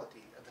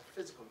totality of the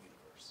physical universe.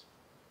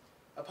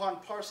 Upon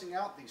parsing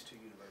out these two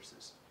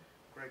universes,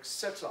 Greg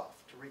sets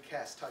off to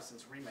recast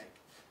Tyson's remake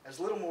as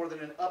little more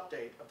than an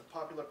update of the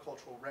popular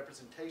cultural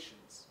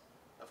representations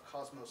of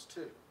Cosmos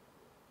 2.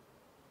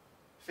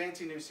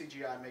 Fancy new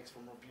CGI makes for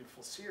a more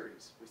beautiful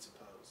series, we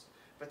suppose,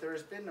 but there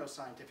has been no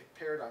scientific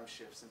paradigm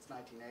shift since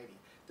 1980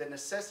 that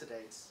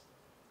necessitates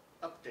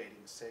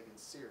updating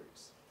Sagan's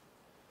series.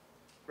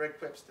 Greg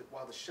quips that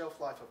while the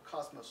shelf life of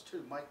Cosmos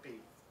 2 might be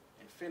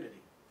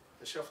infinity,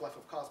 the shelf life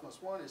of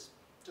Cosmos 1 is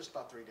just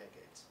about 3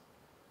 decades.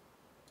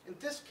 In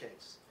this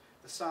case,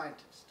 the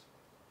scientist,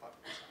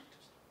 popular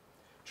scientist,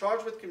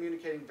 charged with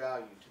communicating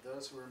value to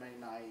those who remain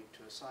naive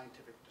to a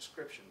scientific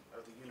description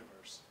of the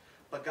universe,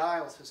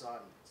 beguiles his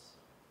audience,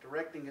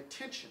 directing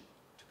attention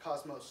to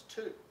Cosmos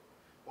 2,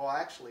 while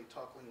actually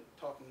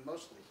talking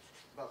mostly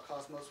about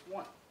Cosmos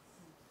 1.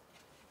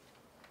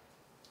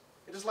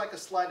 It is like a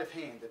sleight of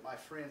hand that my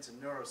friends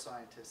and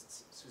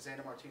neuroscientists,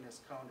 Susanna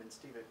Martinez-Cohn and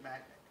Steve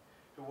McMachnick,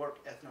 who work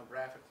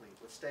ethnographically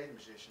with stage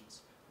magicians,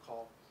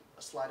 call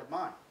a sleight of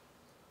mind.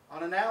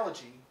 On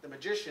analogy, the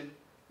magician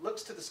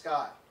looks to the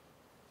sky,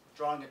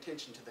 drawing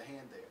attention to the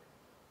hand there.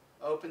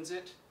 Opens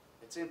it,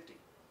 it's empty,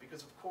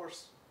 because of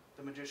course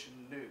the magician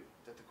knew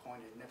that the coin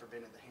had never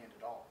been in the hand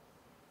at all.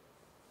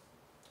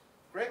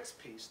 Greg's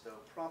piece, though,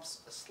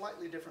 prompts a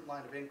slightly different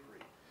line of inquiry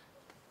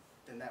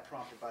than that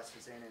prompted by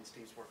Susanna and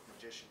Steve's work of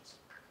magicians.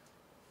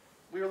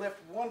 We are left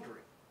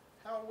wondering,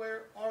 how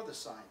aware are the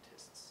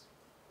scientists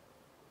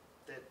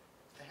that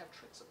they have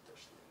tricks up their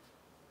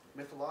sleeve,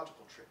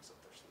 mythological tricks up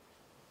their sleeve?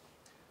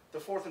 The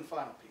fourth and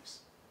final piece.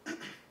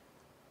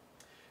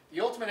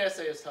 The ultimate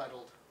essay is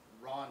titled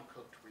Raw and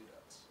Cooked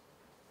Reduts.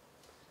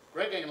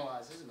 Greg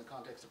analyzes, in the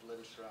context of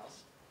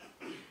Levi-Strauss,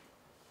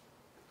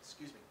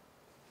 excuse me,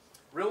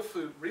 real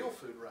food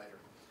writer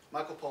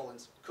Michael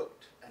Pollan's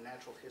Cooked, A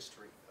Natural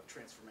History of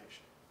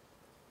Transformation.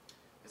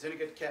 As any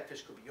good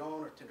catfish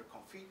courtbouillon or tender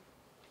confit,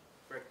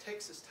 Greg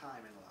takes his time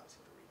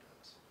analyzing the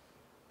redoes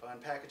by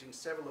unpackaging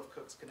several of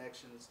Cook's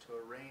connections to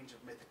a range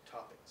of mythic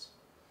topics,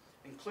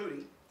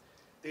 including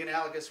the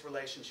analogous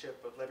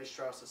relationship of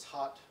Levi-Strauss's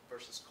hot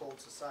versus cold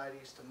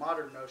societies to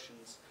modern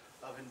notions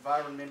of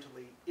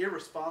environmentally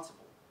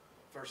irresponsible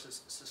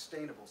versus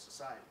sustainable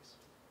societies,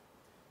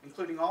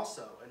 including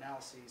also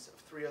analyses of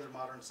 3 other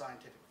modern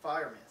scientific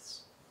fire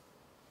myths,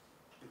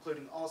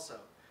 including also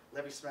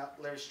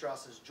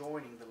Levi-Strauss's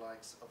joining the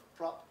likes of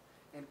Propp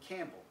and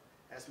Campbell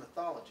as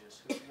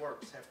mythologists whose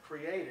works have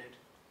created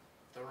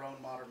their own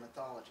modern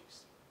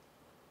mythologies.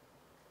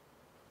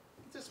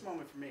 At this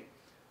moment for me,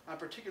 I'm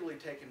particularly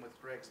taken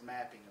with Greg's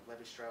mapping of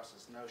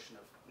Levi-Strauss's notion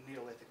of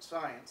Neolithic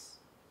science,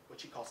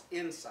 which he calls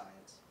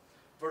in-science,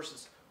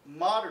 versus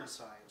modern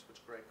science,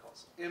 which Greg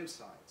calls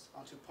M-science,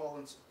 onto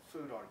Pollan's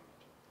food argument.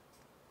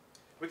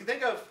 We can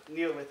think of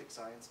Neolithic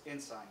science,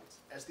 in-science,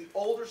 as the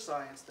older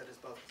science that is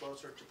both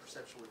closer to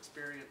perceptual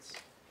experience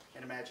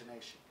and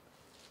imagination.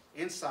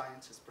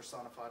 In-science is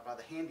personified by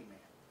the handyman,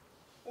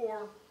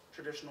 or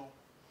traditional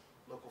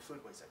local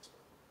foodways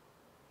expert.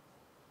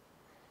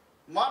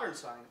 Modern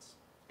science,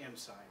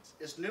 M-science,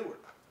 is newer.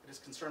 It is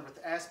concerned with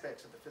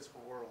aspects of the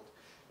physical world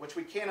which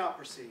we cannot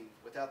perceive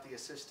without the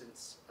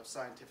assistance of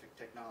scientific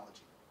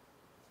technology.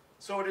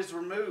 So it is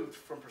removed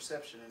from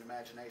perception and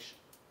imagination.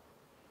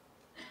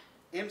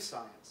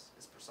 M-science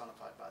is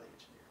personified by the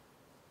engineer.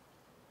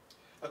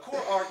 A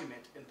core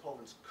argument in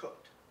Pollan's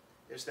Cooked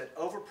is that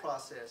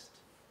over-processed,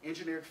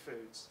 engineered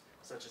foods,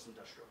 such as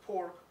industrial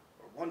pork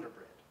or Wonder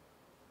Bread,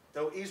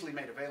 though easily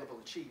made available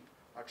and cheap,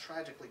 are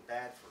tragically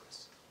bad for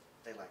us.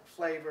 They lack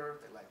flavor,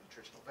 they lack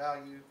nutritional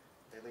value,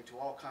 they lead to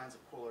all kinds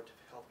of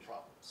correlative health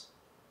problems.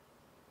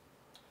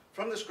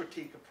 From this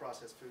critique of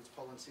processed foods,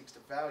 Pollan seeks to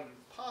value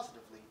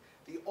positively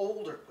the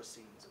older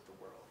cuisines of the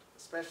world,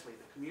 especially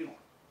the communal,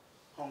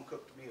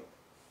 home-cooked meal.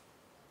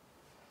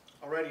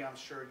 Already, I'm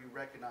sure you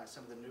recognize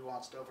some of the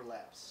nuanced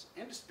overlaps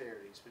and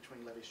disparities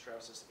between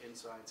Levi-Strauss's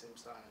in-science,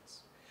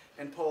 M-science,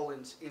 and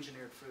Pollan's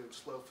engineered food,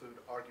 slow food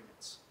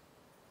arguments.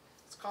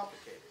 It's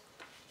complicated.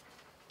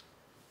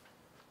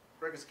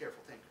 Greg is a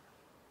careful thinker.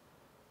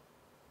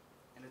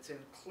 And it's in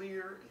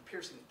clear and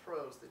piercing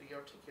prose that he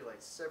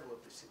articulates several of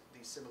these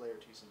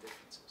similarities and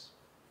differences.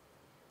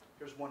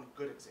 Here's one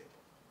good example.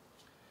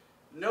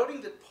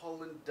 Noting that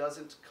Pollan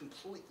doesn't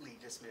completely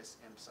dismiss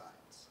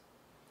M-science.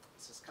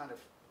 This is kind of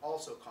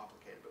also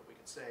complicated, but we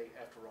could say,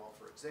 after all,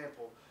 for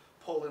example,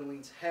 Pollan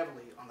leans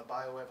heavily on the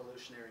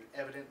bioevolutionary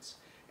evidence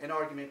and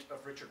argument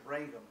of Richard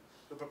Wrangham,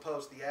 who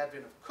proposed the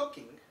advent of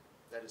cooking,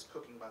 that is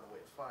cooking by the way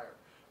of fire,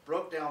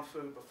 broke down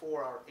food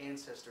before our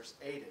ancestors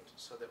ate it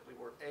so that we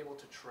were able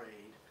to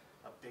trade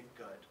a big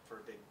gut for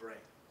a big brain.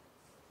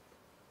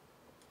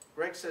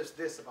 Greg says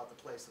this about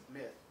the place of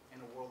myth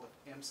in a world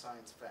of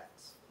M-science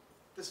facts.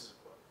 This is a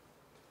quote.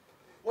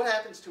 What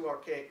happens to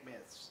archaic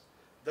myths,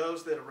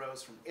 those that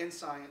arose from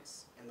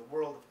N-science in the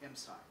world of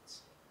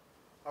M-science?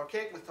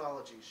 Archaic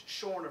mythologies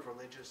shorn of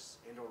religious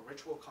and or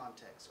ritual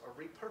context are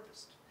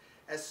repurposed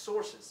as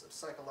sources of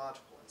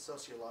psychological and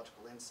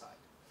sociological insight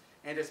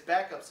and as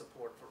backup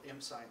support for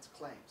M-science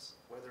claims,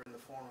 whether in the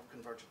form of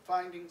convergent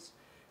findings,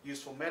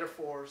 useful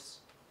metaphors,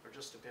 or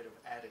just a bit of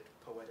added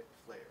poetic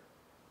flair.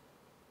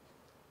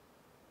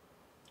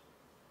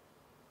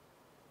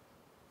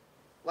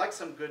 Like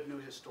some good new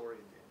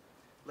historian did,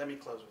 let me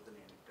close with an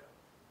anecdote.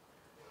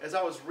 As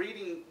I was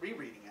rereading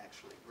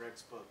actually,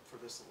 Greg's book for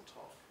this little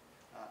talk,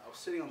 I was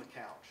sitting on the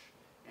couch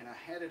and I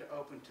had it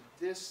open to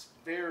this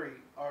very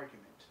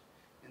argument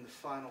in the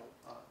final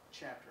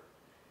chapter.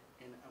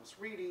 And I was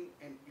reading,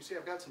 and you see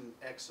I've got some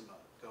eczema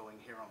going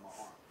here on my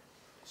arm.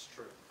 It's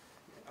true.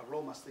 I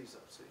roll my sleeves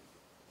up, see.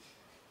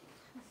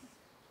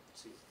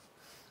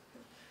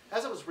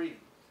 As I was reading,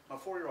 my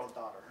 4-year-old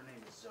daughter, her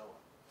name is Zoa,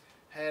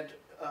 had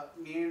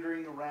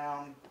meandering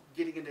around,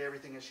 getting into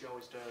everything as she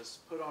always does,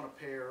 put on a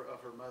pair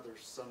of her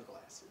mother's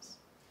sunglasses.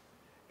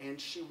 And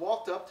she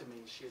walked up to me.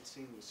 She had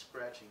seen me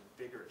scratching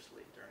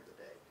vigorously during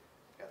the day.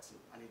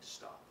 I need to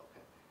stop,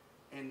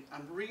 okay? And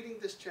I'm reading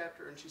this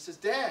chapter, and she says,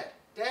 Dad,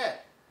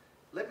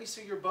 let me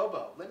see your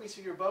bobo. Let me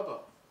see your bobo.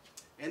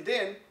 And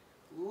then,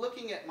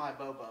 looking at my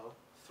bobo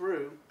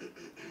through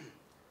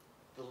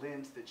the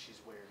lens that she's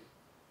wearing,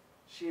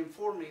 she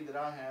informed me that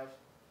I have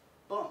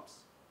bumps.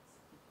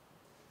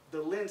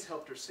 The lens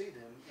helped her see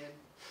them, and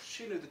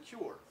she knew the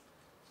cure.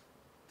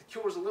 The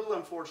cure was a little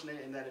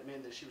unfortunate in that it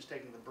meant that she was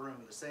taking the broom,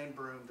 the same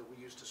broom that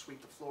we used to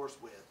sweep the floors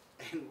with,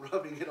 and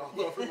rubbing it all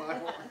over my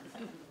arm.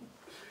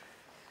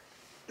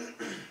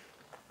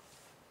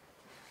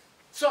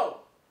 So,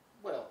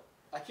 well,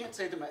 I can't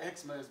say that my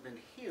eczema has been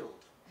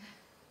healed.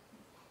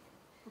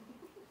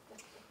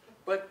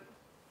 But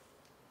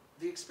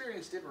the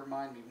experience did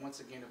remind me once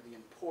again of the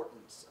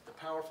importance of the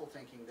powerful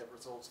thinking that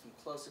results from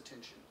close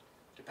attention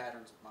to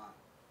patterns of mind.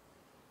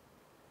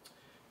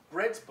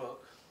 Greg's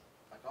book,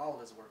 like all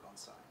of his work on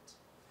science,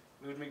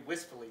 moved me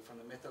wistfully from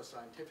the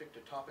mythoscientific to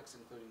topics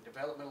including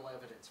developmental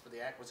evidence for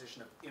the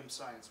acquisition of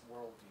M-science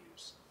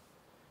worldviews,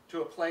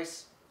 to a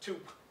place, to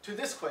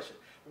this question: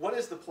 what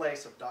is the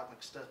place of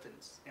dogmatic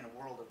stuffings in a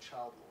world of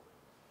child lore?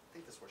 I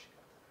think that's where she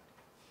got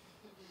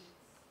that idea.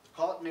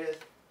 Call it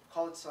myth,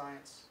 call it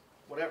science,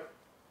 whatever.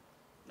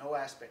 No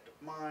aspect of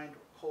mind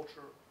or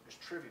culture is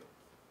trivial.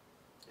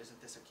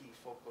 Isn't this a key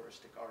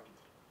folkloristic argument?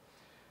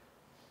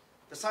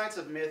 The science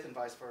of myth and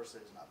vice versa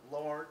is not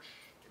large,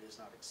 it is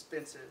not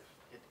expensive,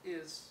 it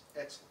is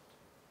excellent.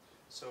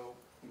 So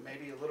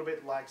maybe a little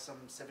bit like some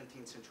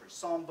 17th century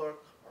psalm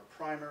book or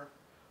primer,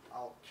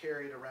 I'll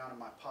carry it around in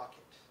my pocket,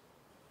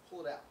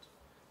 pull it out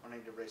when I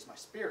need to raise my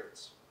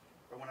spirits,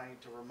 or when I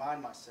need to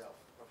remind myself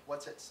of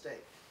what's at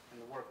stake in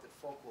the work that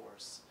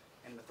folklorists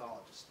and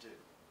mythologists do.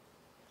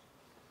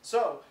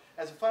 So,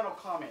 as a final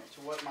comment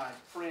to what my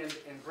friend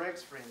and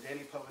Greg's friend,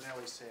 Danny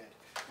Povinelli, said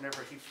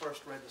whenever he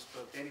first read this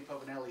book, Danny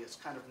Povinelli is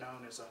kind of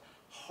known as a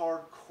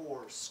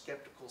hardcore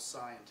skeptical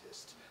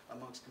scientist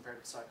amongst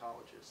comparative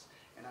psychologists.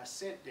 And I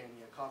sent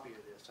Danny a copy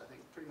of this, I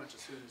think pretty much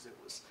as soon as it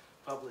was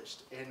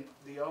published. And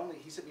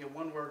he sent me a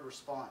one-word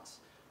response,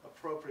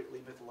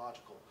 appropriately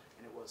mythological,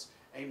 and it was,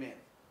 amen.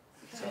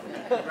 So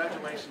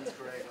congratulations,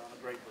 Greg, on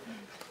a great book.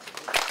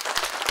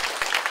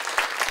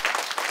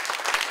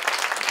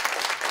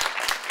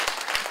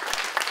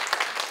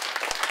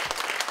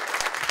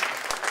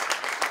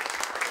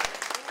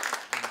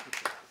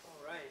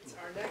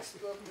 Next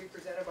book will be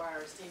presented by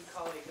our esteemed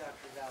colleague,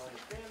 Dr. Valerie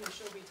Grimm, and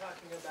she'll be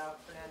talking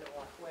about Fernando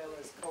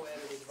Orjuela's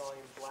co-edited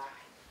volume Black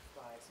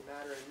Lives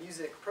Matter in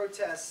Music,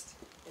 Protest,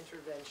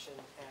 Intervention,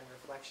 and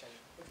Reflection,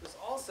 which was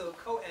also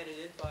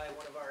co-edited by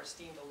one of our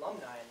esteemed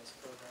alumni in this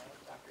program,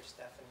 Dr.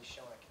 Stephanie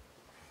Schoeneck.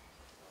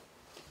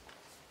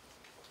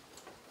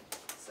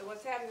 So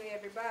what's happening,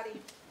 everybody?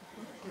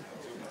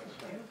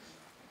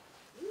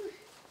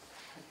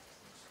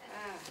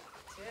 I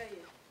tell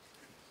you.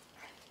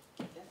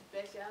 That's the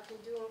best y'all can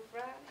do on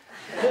Friday.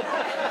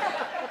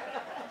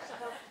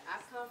 I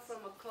come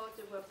from a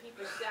culture where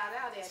people shout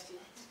out at you,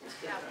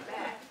 shout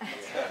back.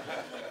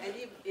 And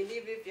even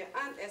if you're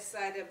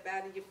unexcited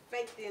about it, you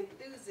fake the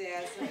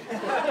enthusiasm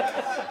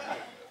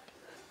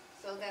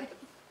so that the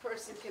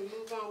person can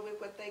move on with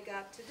what they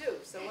got to do.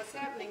 So what's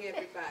happening,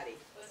 everybody?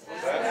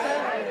 What's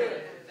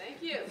happening?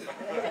 Thank you.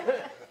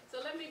 So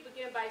let me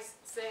begin by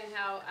saying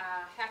how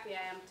happy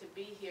I am to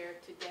be here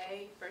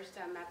today. First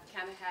time I've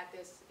kind of had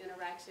this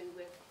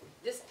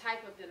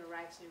type of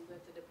interaction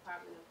with the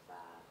Department of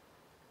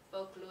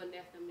Folklore and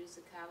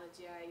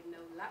Ethnomusicology. I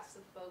know lots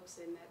of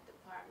folks in that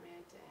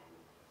department,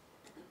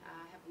 and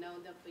I have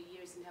known them for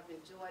years and have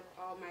enjoyed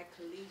all my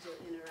collegial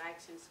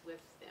interactions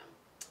with them.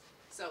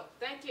 So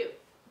thank you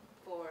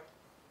for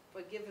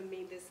giving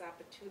me this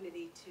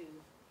opportunity to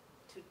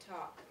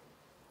talk.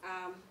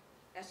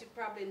 As you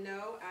probably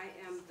know, I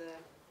am the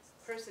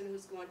person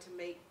who's going to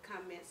make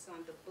comments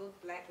on the book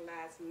Black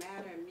Lives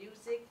Matter in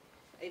Music,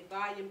 a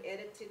volume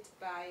edited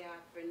by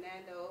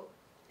Fernando,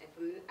 and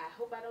I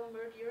hope I don't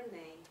murder your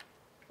name,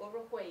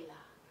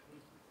 Orejuela,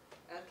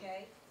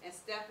 okay, and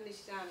Stephanie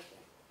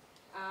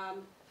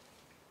Jonathan.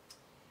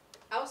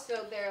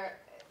 Also,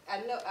 I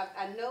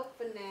know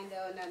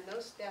Fernando and I know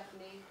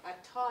Stephanie. I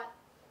taught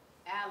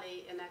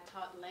Allie and I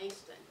taught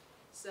Langston.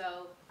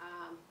 So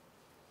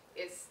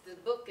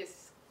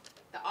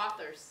the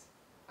authors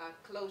are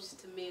close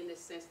to me in the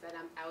sense that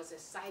I was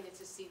excited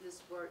to see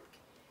this work,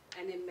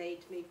 and it made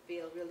me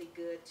feel really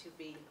good to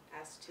be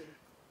asked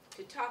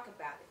to talk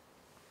about it.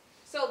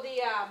 So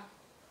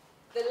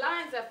the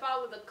lines that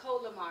follow the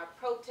column are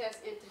protest,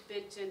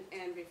 intervention,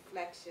 and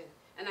reflection.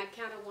 And I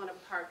kind of want to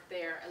park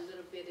there a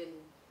little bit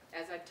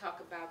as I talk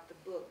about the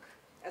book,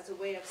 as a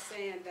way of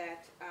saying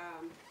that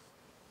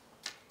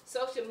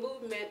social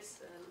movements,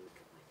 let me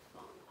get my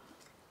phone off.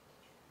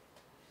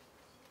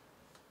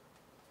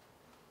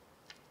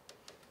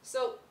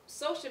 So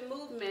social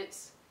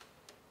movements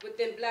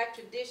within Black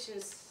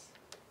traditions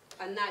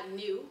are not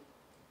new.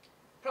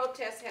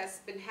 Protest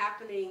has been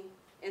happening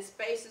in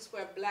spaces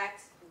where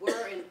Blacks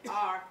were and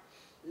are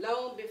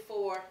long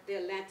before the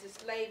Atlantic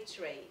slave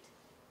trade.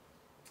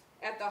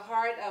 At the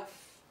heart of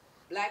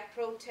Black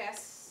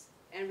protests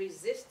and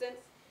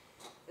resistance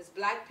is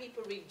Black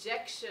people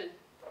rejection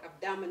of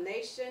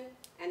domination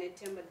and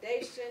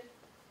intimidation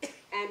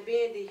and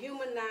being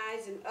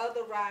dehumanized and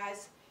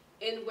otherized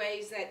in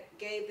ways that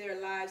gave their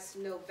lives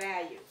no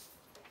value.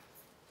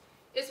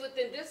 It's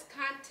within this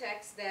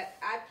context that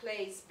I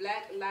place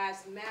Black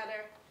Lives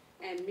Matter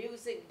and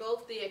music,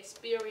 both the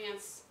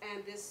experience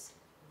and this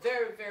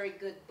very, very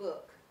good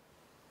book.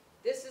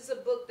 This is a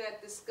book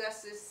that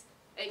discusses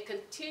a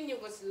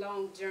continuous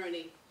long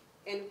journey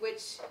in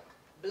which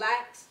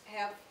Blacks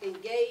have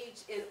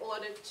engaged in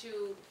order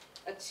to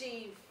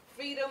achieve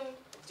freedom,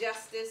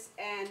 justice,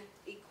 and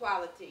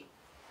equality.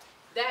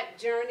 That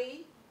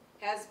journey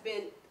has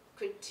been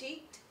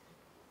critiqued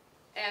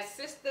as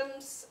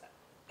systems,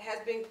 has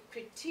been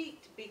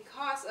critiqued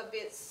because of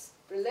its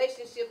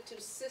relationship to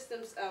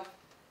systems of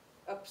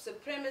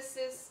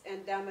supremacists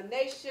and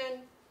domination,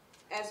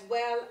 as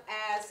well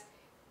as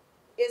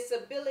its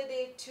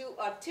ability to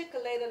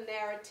articulate a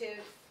narrative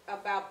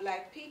about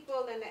Black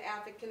people and the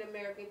African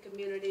American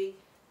community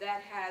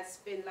that has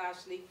been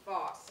largely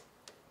false.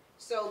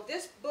 So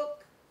this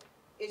book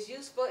is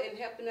useful in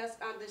helping us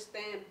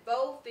understand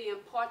both the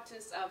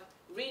importance of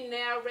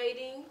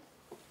re-narrating,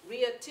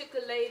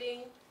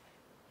 re-articulating,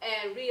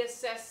 and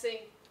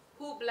reassessing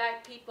who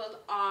Black people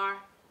are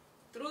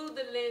through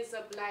the lens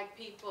of Black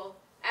people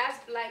as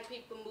Black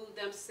people move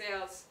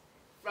themselves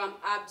from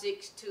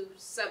objects to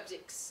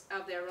subjects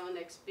of their own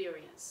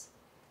experience.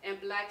 In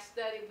Black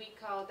study, we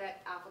call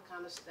that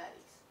Africana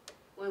studies.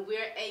 When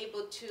we're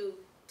able to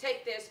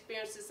take the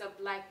experiences of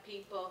Black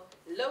people,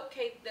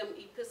 locate them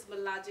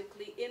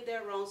epistemologically in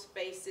their own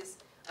spaces,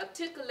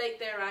 articulate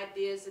their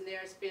ideas and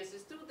their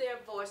experiences through their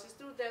voices,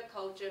 through their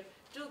culture,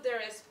 through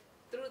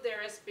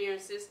their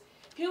experiences,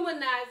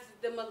 humanize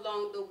them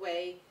along the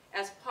way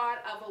as part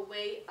of a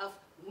way of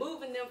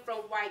moving them from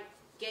white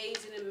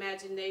gaze and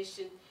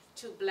imagination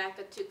to Black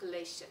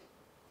articulation.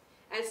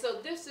 And so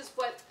this is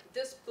what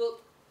this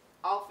book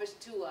offers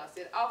to us.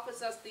 It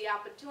offers us the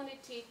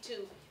opportunity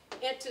to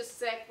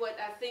intersect what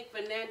I think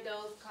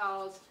Fernando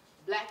calls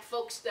Black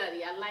folk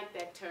study. I like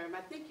that term.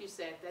 I think you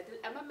said that.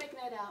 Am I making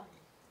that out?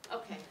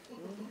 Okay.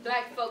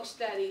 Black folk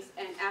studies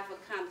and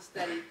Africana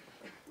study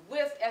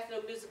with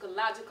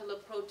ethnomusicological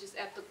approaches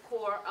at the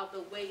core of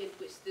the way in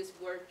which this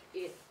work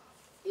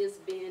is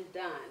being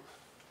done.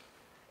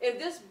 In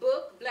this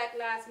book, Black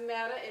Lives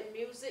Matter and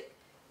Music,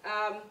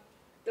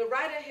 the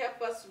writer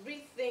helped us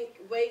rethink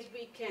ways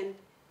we can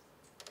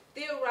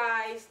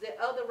theorize the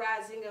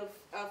otherizing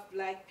of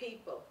Black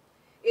people.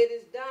 It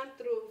is done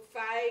through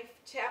 5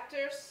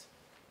 chapters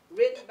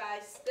written by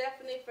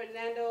Stephanie,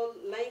 Fernando,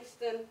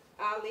 Langston,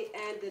 Ali,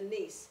 and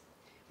Denise.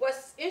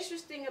 What's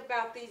interesting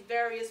about these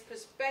various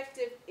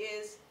perspectives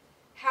is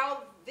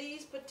how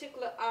these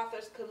particular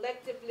authors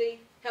collectively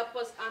help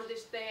us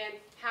understand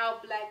how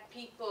Black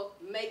people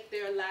make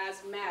their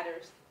lives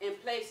matter in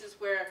places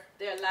where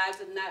their lives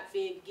are not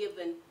being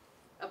given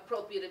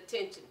appropriate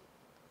attention.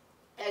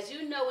 As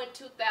you know, in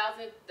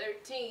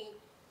 2013,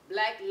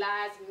 Black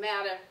Lives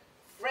Matter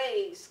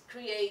phrase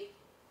create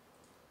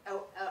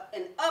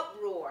an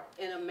uproar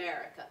in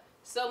America,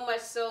 so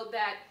much so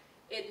that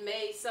it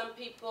made some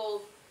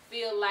people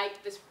feel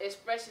like the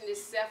expression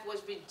itself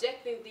was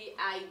rejecting the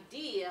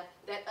idea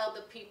that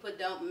other people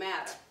don't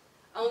matter.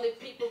 Only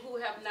people who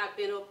have not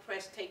been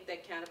oppressed take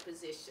that kind of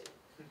position.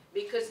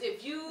 Because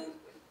if you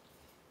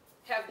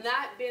have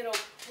not been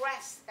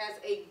oppressed as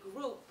a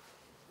group,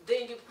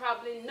 then you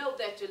probably know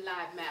that your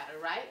life matter,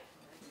 right?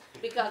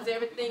 Because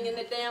everything in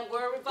the damn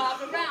world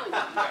revolves around you.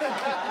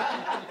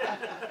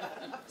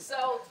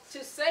 So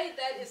to say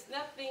that is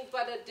nothing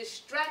but a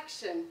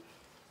distraction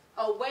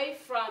away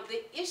from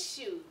the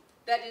issue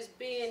that is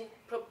being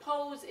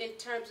proposed in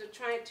terms of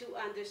trying to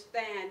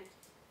understand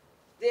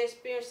the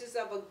experiences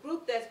of a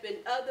group that's been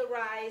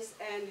otherized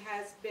and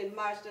has been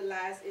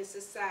marginalized in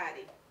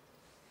society.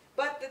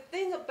 But the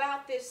thing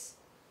about this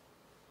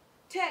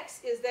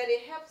text is that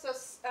it helps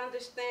us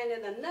understand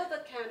in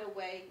another kind of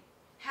way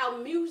how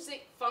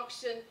music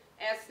functions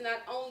as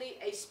not only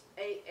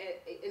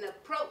an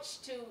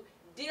approach to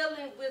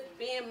dealing with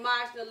being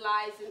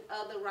marginalized and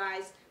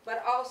otherized,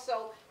 but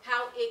also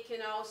how it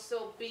can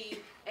also be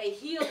a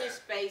healing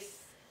space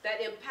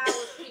that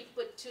empowers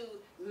people to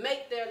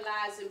make their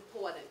lives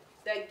important,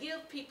 that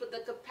give people the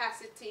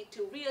capacity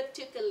to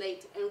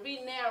re-articulate and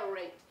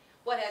re-narrate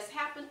what has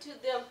happened to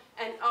them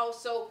and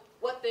also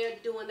what they're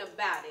doing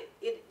about it.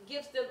 It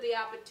gives them the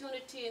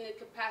opportunity and the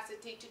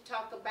capacity to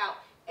talk about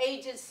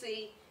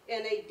agency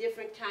in a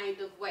different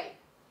kind of way.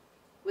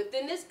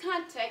 Within this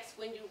context,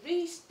 when you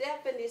read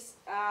Stephanie's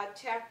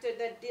chapter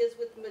that deals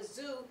with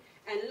Mizzou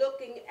and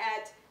looking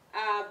at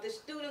the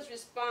students'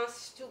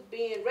 response to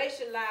being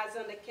racialized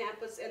on the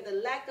campus and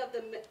the lack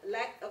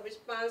of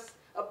response,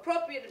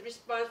 appropriate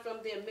response from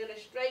the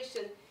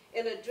administration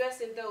in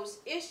addressing those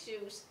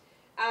issues,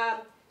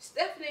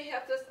 Stephanie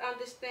helped us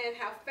understand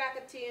how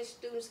faculty and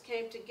students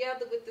came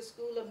together with the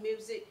School of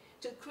Music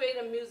to create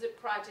a music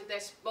project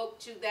that spoke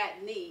to that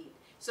need.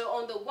 So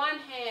on the one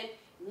hand,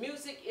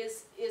 music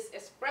is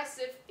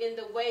expressive in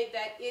the way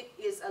that it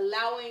is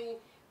allowing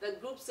the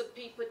groups of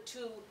people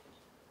to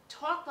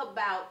talk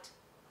about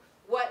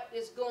what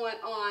is going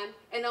on,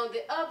 and on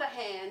the other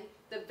hand,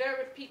 the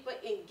very people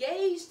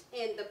engaged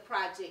in the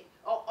project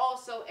are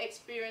also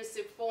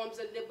experiencing forms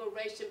of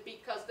liberation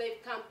because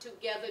they've come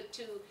together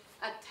to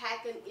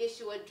attack an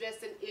issue,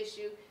 address an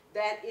issue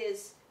that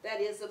is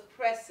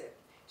oppressive.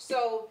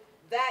 So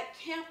that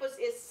campus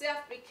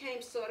itself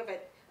became sort of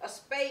a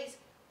space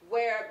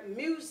where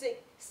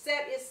music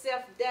set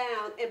itself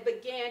down and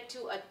began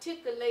to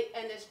articulate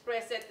and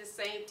express at the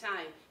same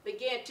time,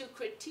 began to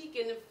critique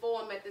and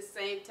inform at the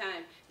same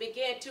time,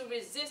 began to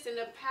resist and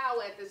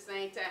empower at the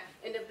same time.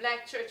 In the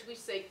black church, we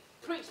say,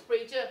 preach,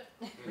 preacher.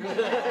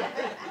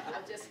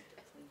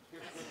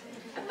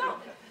 I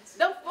thought,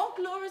 the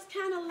folklore is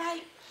kind of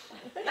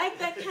like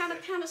that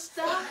kind of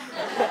stuff.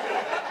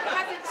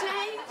 Has it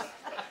changed?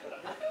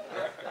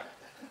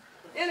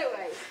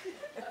 Anyway.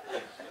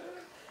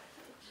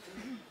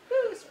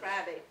 It's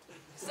Friday.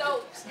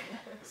 So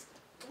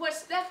what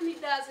Stephanie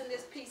does in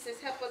this piece is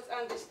help us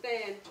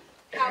understand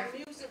how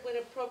music, when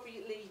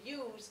appropriately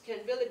used, can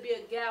really be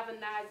a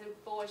galvanizing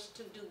force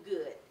to do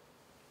good.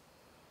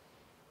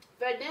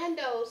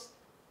 Fernando's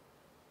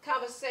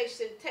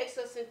conversation takes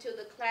us into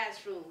the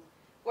classroom,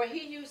 where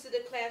he uses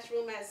the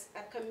classroom as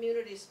a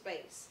community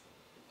space.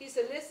 He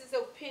solicits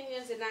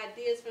opinions and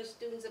ideas from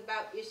students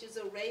about issues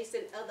of race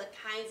and other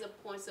kinds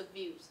of points of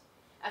views.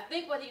 I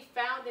think what he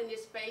found in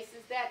this space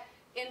is that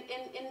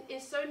in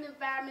certain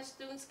environments,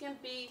 students can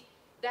be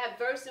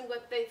diverse in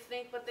what they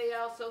think, but they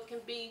also can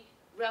be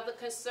rather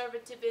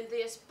conservative in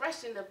the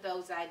expression of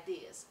those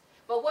ideas.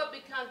 But what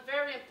becomes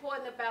very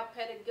important about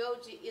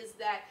pedagogy is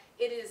that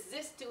it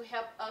exists to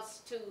help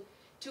us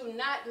to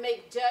not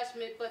make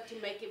judgment, but to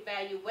make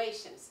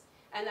evaluations.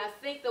 And I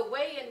think the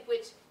way in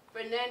which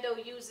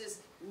Fernando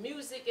uses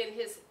music in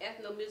his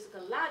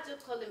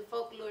ethnomusicological and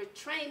folklore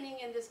training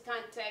in this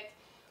context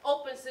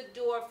opens the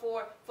door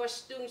for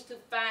students to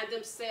find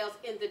themselves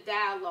in the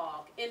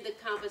dialogue, in the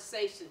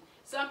conversation.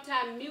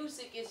 Sometimes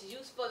music is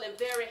useful and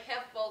very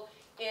helpful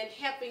in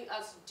helping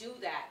us do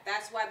that.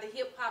 That's why the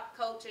hip-hop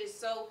culture is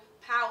so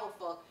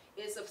powerful.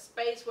 It's a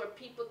space where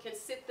people can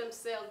sit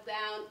themselves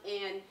down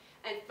and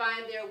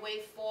find their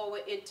way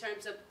forward in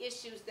terms of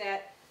issues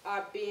that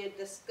are being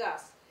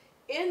discussed.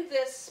 In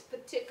this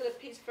particular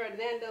piece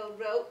Fernando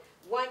wrote,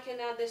 one can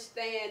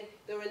understand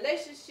the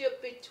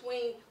relationship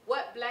between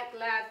what Black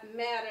Lives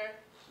Matter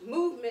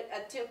movement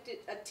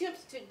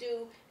attempts to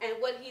do and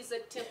what he's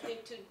attempting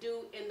to do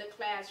in the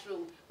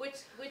classroom,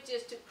 which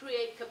is to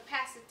create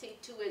capacity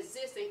to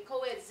exist and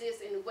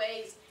coexist in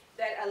ways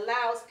that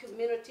allows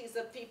communities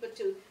of people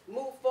to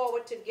move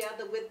forward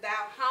together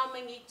without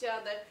harming each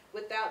other,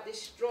 without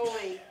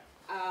destroying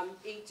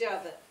each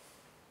other.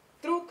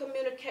 Through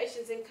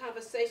communications and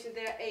conversation,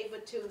 they're able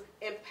to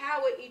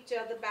empower each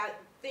other by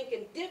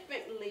thinking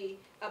differently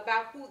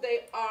about who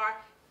they are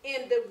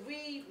in the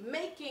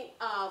remaking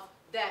of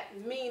that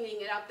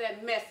meaning and of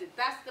that message.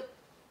 That's the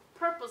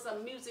purpose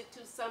of music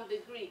to some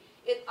degree.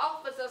 It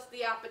offers us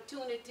the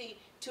opportunity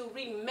to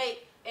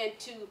remake and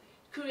to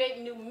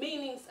create new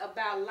meanings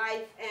about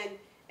life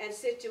and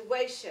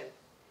situation.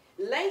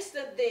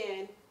 Langston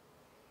then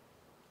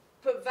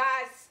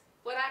provides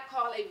what I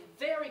call a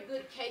very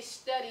good case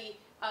study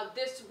of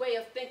this way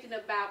of thinking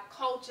about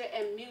culture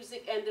and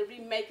music and the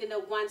remaking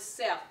of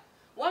oneself.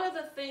 One of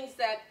the things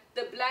that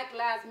the Black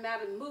Lives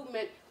Matter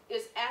movement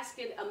is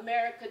asking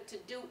America to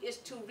do is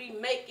to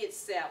remake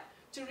itself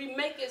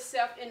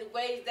in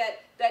ways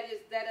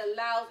that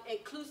allows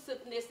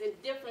inclusiveness and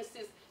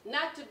differences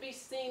not to be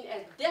seen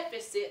as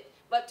deficit,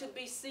 but to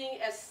be seen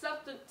as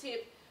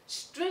substantive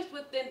strength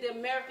within the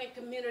American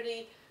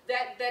community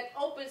that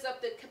opens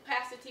up the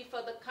capacity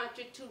for the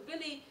country to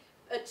really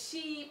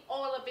achieve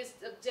all of its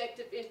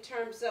objectives in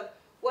terms of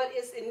what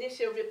its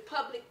initial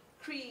Republic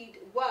creed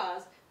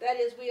was. That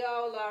is, we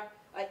all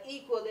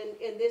equal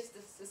in this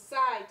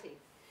society.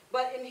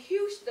 But in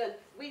Houston,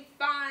 we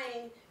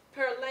find,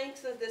 per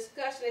Langston's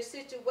discussion, a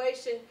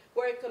situation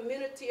where a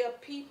community of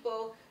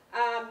people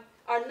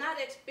are not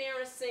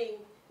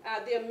experiencing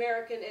the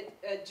American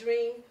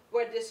dream,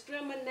 where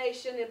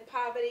discrimination and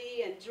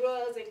poverty and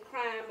drugs and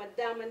crime are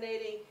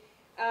dominating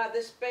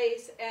the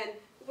space, and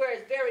where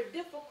it's very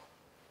difficult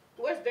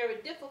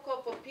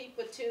for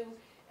people to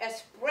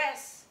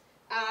express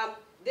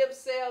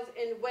themselves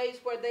in ways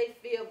where they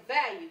feel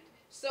valued.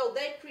 So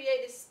they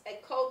created a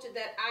culture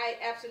that I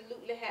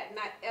absolutely had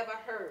not ever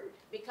heard.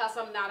 Because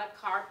I'm not a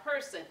car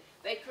person.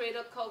 They created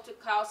a culture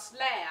called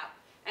slab.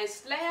 And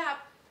slab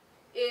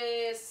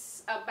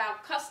is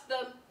about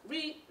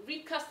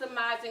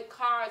recustomizing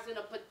cars in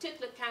a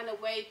particular kind of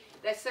way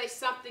that says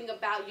something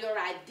about your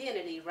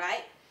identity,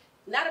 right?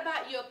 Not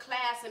about your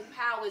class and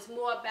power, it's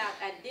more about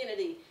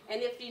identity.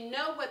 And if you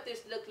know what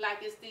this looks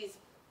like, it's these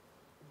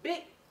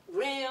big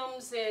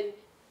rims, and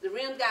the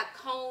rims got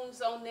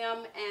cones on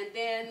them, and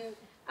then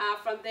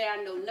from there I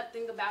know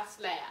nothing about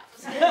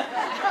slabs.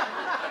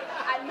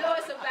 I know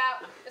it's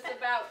about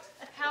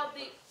how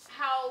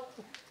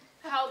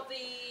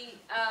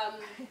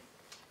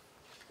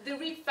the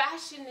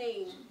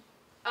refashioning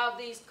of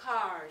these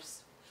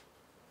cars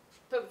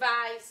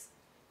provides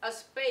a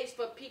space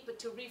for people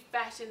to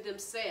refashion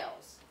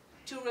themselves,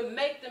 to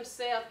remake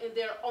themselves in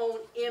their own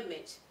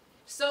image,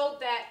 so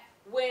that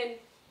when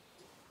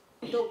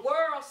the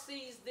world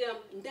sees them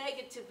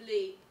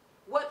negatively,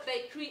 what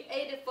they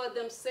created for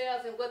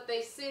themselves and what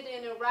they sit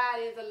in and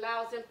ride in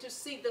allows them to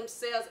see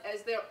themselves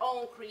as their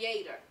own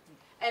creator.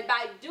 And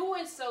by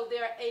doing so,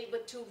 they're able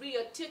to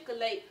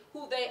re-articulate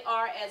who they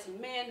are as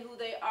men, who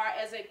they are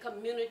as a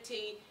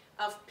community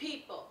of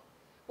people.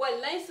 What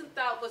Langston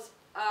thought was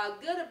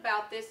good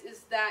about this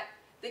is that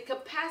the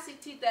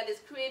capacity that is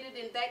created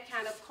in that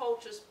kind of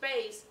culture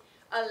space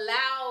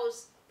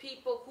allows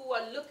people who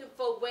are looking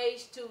for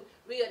ways to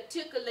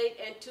re-articulate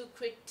and to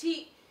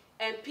critique,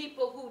 and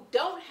people who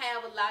don't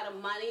have a lot of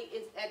money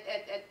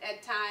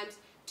at times,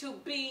 to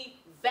be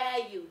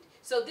valued.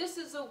 So this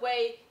is a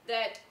way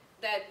that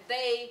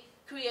they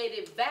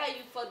created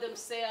value for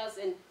themselves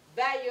and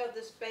value of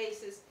the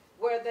spaces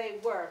where they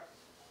were.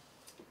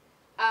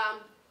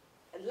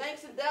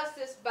 Langston does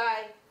this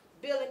by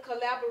building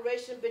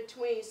collaboration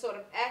between sort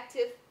of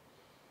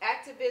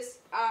activists,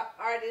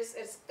 artists,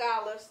 and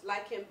scholars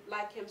like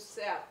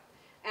himself.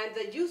 And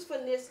the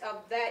usefulness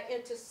of that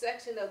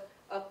intersection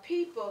of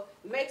people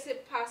makes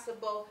it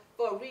possible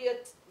for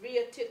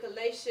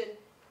re-articulation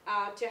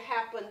to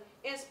happen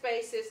in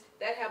spaces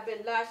that have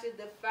been largely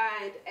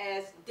defined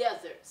as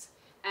deserts.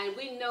 And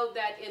we know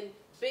that in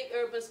big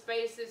urban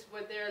spaces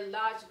where there are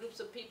large groups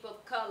of people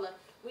of color,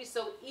 we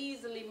so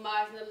easily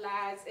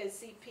marginalize and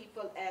see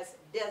people as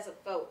desert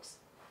folks.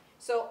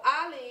 So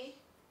Ali,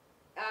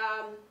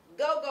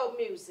 go-go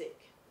music.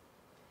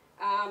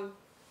 I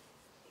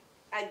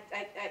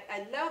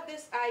love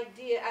this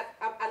idea.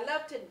 I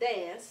love to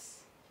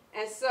dance,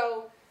 and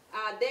so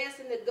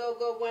dancing the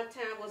go-go one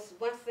time was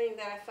one thing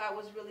that I thought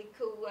was really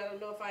cool. I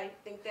don't know if I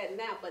think that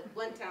now, but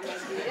one time I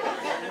did.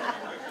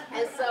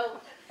 And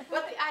so,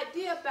 but the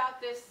idea about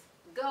this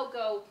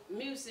go-go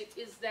music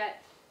is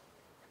that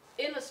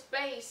in a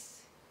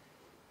space,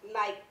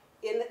 like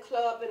in the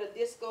club, in a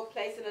disco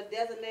place, in a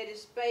designated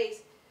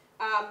space,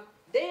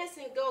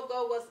 dancing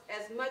go-go was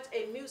as much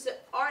a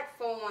music art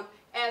form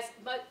as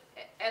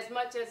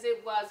much as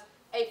it was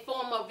a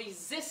form of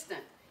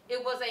resistance.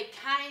 It was a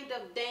kind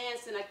of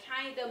dance and a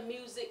kind of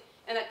music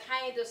and a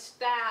kind of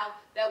style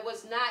that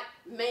was not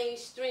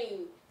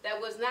mainstream,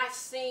 that was not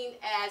seen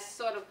as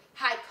sort of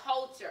high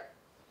culture.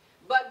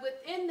 But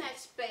within that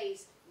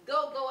space,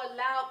 go-go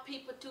allowed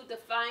people to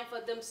define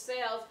for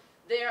themselves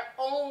their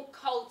own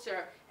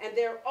culture and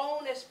their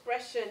own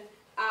expression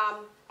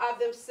of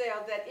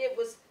themselves, that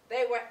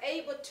they were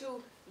able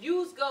to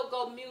use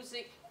go-go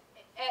music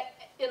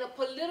in a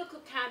political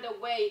kind of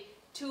way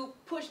to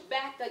push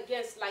back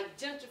against like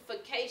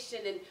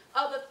gentrification and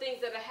other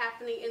things that are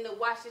happening in the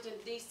Washington,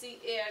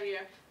 D.C.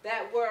 area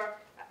that were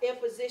in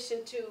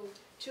position to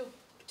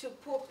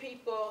poor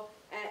people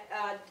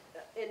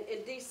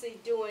in D.C.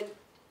 during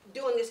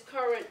this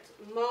current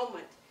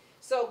moment.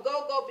 So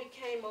go-go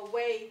became a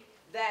way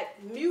that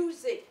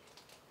music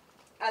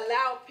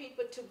allowed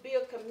people to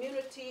build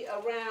community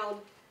around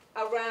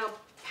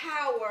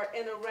power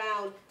and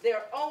around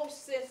their own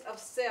sense of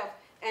self,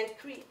 and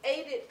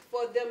created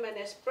for them an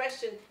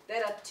expression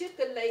that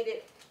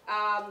articulated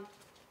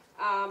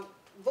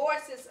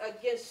voices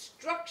against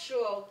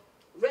structural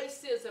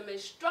racism and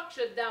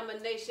structural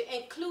domination,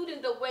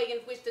 including the way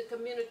in which the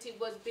community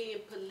was being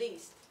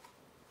policed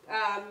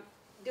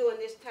during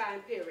this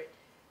time period.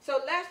 So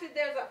lastly,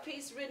 there's a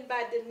piece written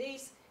by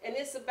Denise, and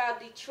it's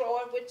about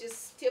Detroit, which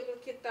is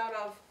typically thought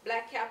of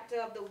black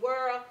capital of the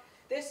world.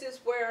 This is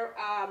where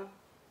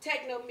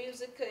techno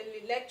music and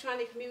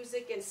electronic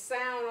music and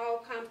sound all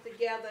come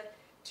together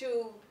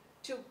to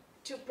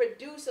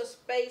produce a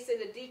space in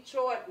the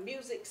Detroit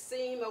music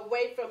scene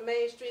away from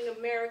mainstream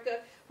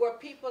America, where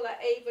people are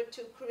able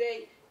to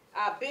create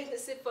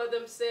businesses for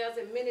themselves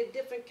in many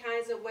different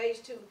kinds of ways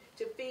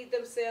to feed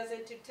themselves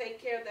and to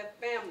take care of their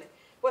family.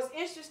 What's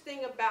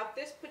interesting about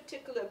this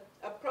particular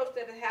approach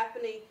that is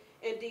happening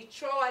in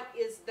Detroit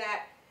is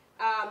that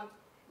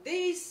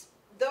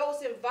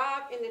those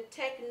involved in the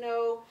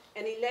techno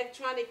and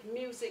electronic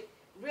music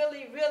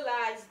really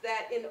realize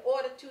that in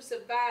order to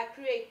survive,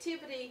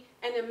 creativity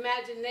and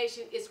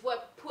imagination is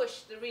what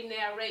pushed the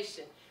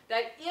re-narration.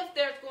 That if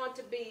there's going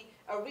to be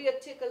a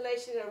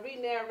re-articulation, a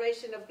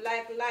re-narration of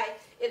black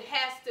life, it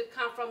has to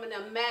come from an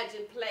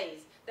imagined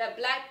place. That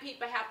black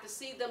people have to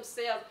see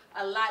themselves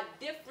a lot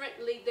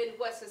differently than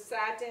what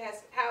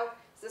how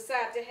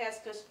society has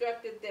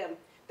constructed them.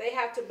 They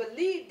have to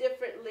believe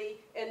differently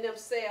in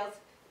themselves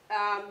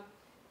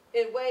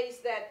in ways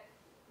that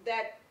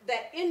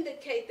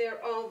indicate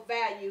their own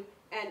value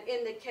and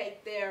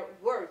indicate their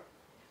worth.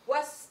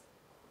 What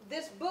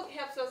this book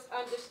helps us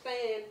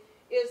understand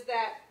is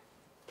that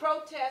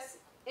protest,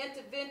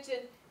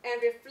 intervention,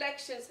 and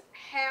reflections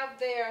have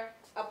their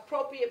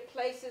appropriate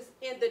places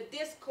in the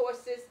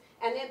discourses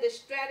and in the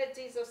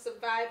strategies of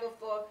survival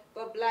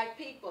for black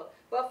people.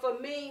 But for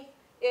me,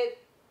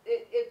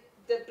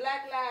 the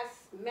Black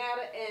Lives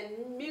Matter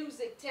and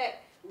music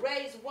tech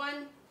raised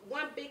one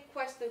big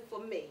question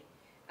for me.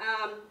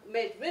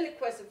 Made many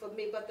questions for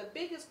me, but the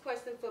biggest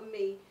question for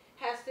me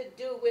has to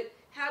do with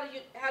how do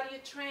you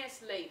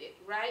translate it,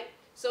 right?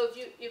 So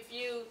if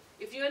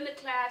you're in the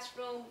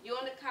classroom, you're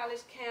on the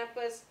college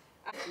campus.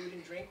 Food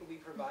and drink will be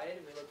provided,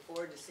 and we look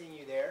forward to seeing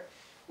you there,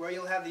 where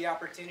you'll have the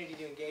opportunity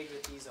to engage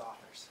with these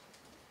authors.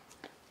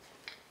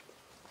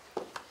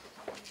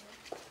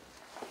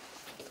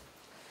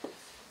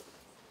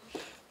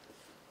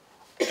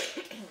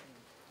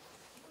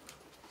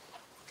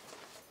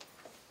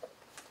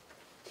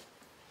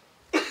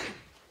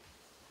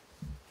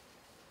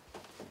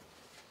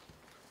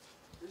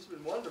 This has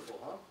been wonderful,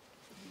 huh?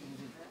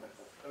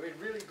 I mean,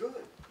 really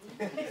good.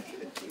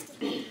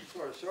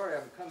 Sort of sorry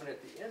I'm coming at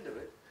the end of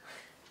it.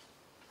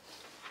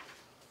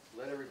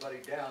 Let everybody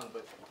down,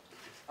 but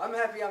I'm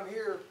happy I'm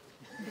here.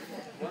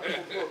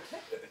 Wonderful book.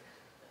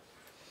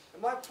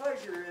 And my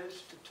pleasure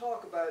is to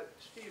talk about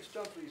Steve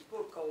Stuempfle's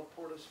book called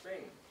Port of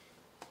Spain.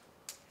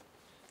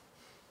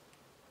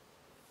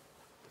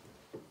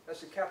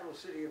 That's the capital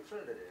city of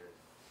Trinidad.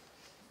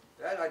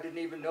 That I didn't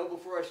even know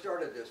before I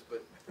started this,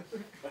 but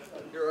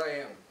here I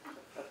am.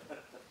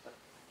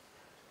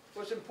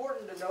 What's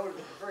important to note at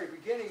the very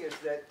beginning is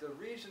that the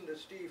reason that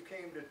Steve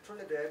came to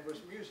Trinidad was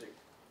music.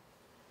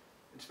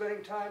 In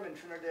spending time in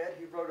Trinidad,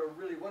 he wrote a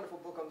really wonderful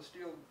book on the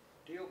steel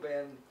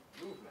band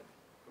movement,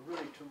 a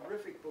really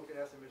terrific book in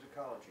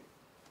ethnomusicology.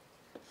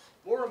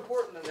 More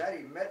important than that,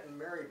 he met and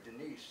married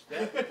Denise.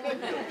 That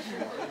really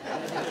smart.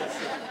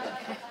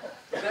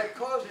 But that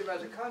caused him,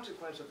 as a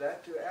consequence of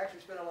that, to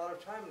actually spend a lot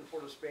of time in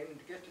Port of Spain and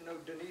to get to know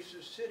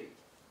Denise's city,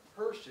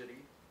 her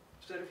city,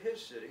 instead of his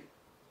city.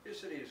 His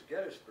city is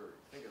Gettysburg,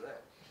 think of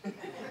that.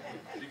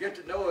 To get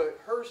to know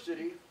her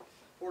city,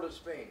 Port of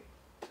Spain.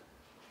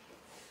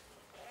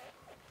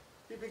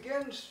 He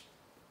begins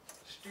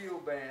Steel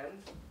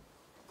Band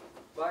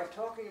by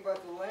talking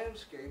about the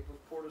landscape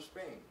of Port of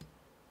Spain.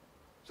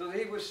 So that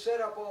he was set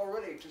up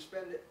already to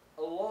spend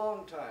a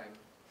long time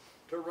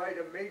to write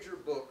a major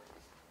book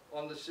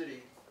on the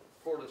city,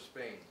 Port of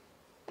Spain.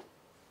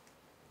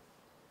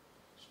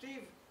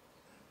 Steve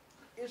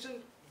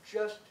isn't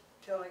just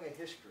telling a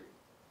history.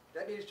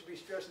 That needs to be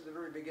stressed at the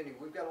very beginning.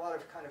 We've got a lot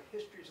of kind of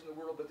histories in the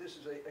world, but this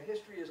is a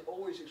history is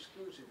always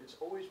exclusive. It's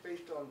always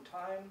based on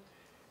time,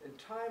 and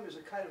time is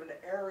a kind of an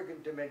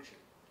arrogant dimension.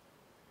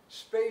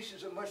 Space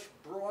is a much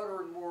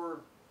broader and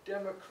more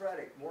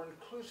democratic, more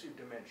inclusive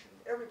dimension.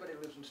 Everybody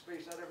lives in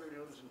space, not everybody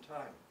lives in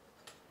time.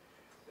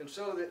 And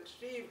so that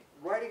Steve,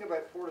 writing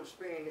about Port of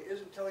Spain,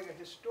 isn't telling a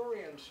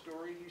historian's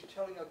story, he's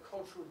telling a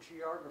cultural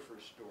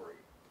geographer's story.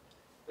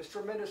 It's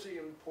tremendously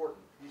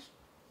important. He's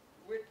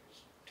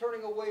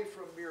turning away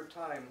from mere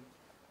time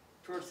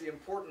towards the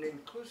important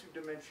inclusive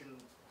dimension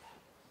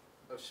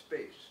of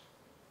space.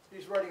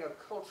 He's writing a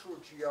cultural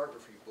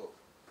geography book.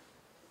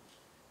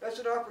 That's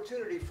an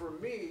opportunity for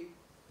me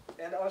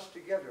and us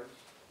together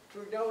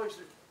to acknowledge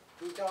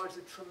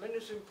the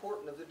tremendous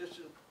importance of the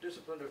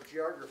discipline of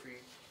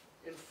geography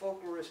in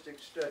folkloristic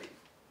study.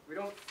 We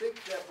don't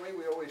think that way.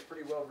 We always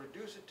pretty well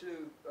reduce it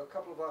to a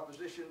couple of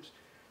oppositions,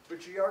 but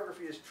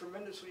geography is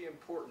tremendously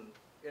important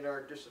in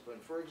our discipline.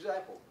 For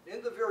example,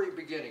 in the very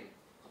beginning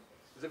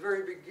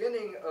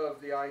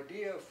of the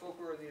idea of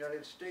folklore in the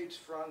United States,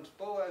 Franz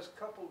Boas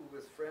coupled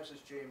with Francis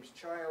James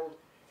Child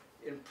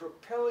in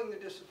propelling the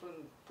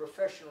discipline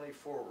professionally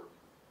forward.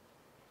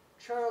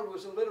 Child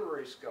was a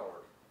literary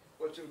scholar.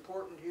 What's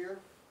important here,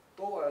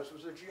 Boas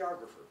was a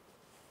geographer.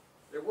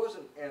 There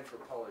wasn't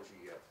anthropology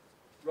yet.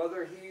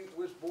 Rather, he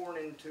was born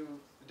into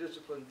the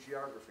discipline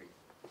geography.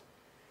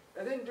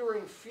 And then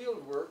during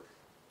field work,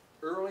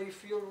 early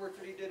field work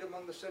that he did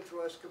among the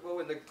Central Eskimo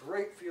and the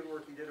great field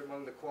work he did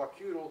among the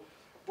Kwakiutl,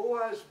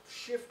 Boas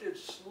shifted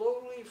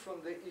slowly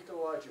from the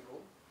ecological,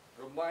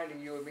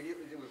 reminding you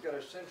immediately that we've got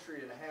a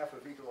century and a half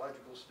of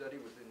ecological study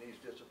within these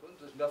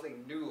disciplines. There's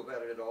nothing new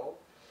about it at all.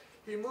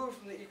 He moved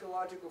from the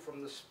ecological,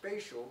 from the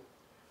spatial,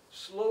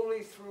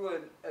 slowly through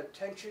an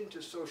attention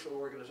to social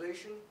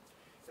organization,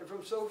 and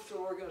from social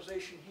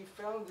organization he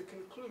found the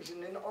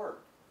conclusion in art,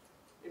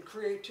 in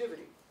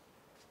creativity.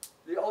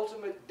 The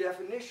ultimate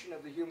definition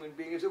of the human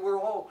being is that we're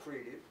all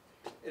creative,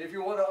 and if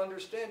you want to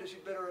understand us, you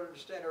better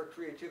understand our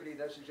creativity.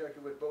 That's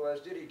exactly what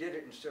Boas did. He did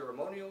it in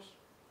ceremonials,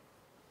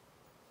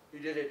 he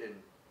did it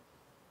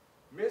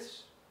in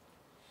myths,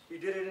 he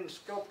did it in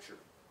sculpture.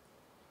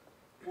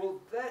 Well,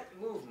 that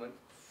movement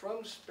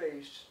from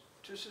space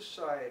to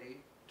society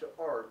to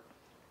art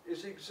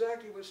is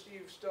exactly what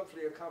Steve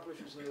Stuempfle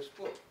accomplishes in this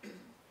book.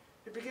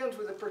 It begins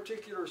with a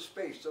particular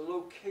space, a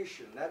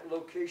location. That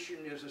location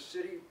is a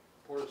city,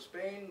 Port of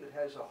Spain, that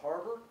has a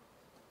harbor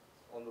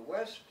on the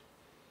west.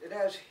 It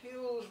has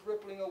hills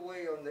rippling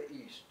away on the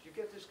east. You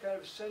get this kind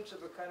of sense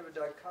of a kind of a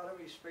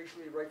dichotomy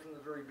spatially right from the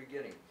very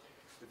beginning.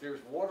 That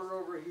there's water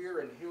over here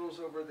and hills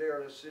over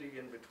there and a city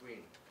in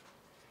between.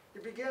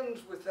 It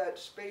begins with that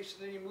space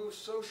and then you move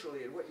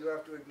socially, and what you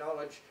have to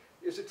acknowledge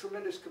is the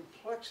tremendous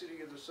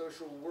complexity of the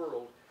social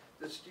world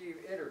that Steve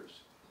enters.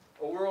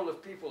 A world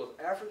of people of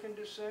African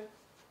descent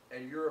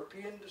and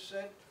European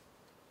descent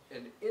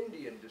and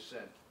Indian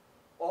descent,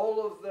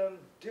 all of them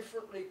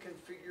differently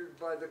configured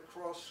by the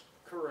cross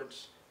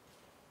currents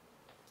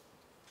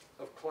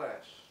of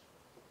class.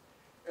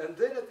 And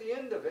then at the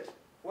end of it,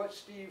 what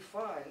Steve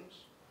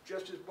finds,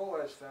 just as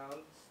Boas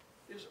found,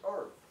 is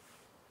art.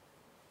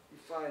 He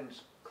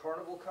finds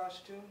carnival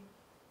costume,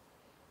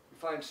 he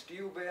finds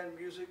steel band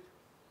music,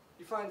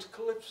 he finds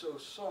calypso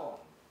song.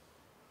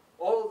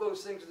 All of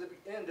those things at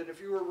the end, and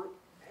if you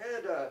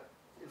had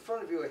in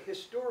front of you a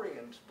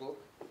historian's book,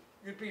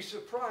 you'd be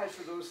surprised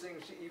for those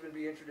things to even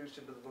be introduced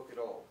into the book at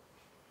all.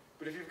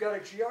 But if you've got a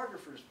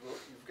geographer's book,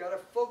 you've got a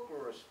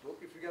folklorist's book,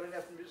 if you've got an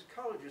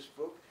ethnomusicologist's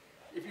book,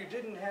 if you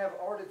didn't have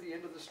art at the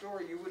end of the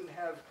story, you wouldn't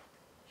have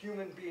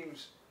human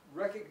beings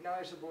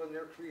recognizable in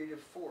their creative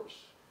force.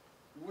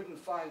 You wouldn't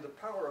find the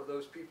power of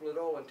those people at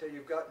all until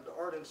you've gotten to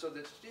art, and so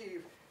that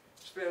Steve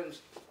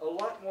spends a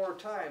lot more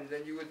time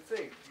than you would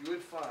think you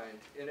would find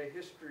in a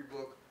history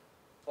book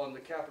on the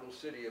capital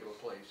city of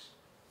a place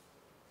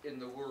in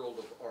the world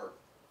of art.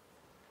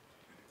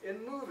 In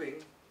moving,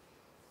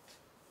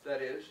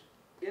 that is,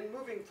 in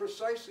moving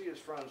precisely as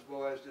Franz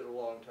Boas did a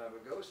long time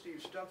ago,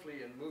 Steve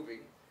Stuempfle in moving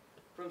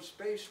from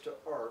space to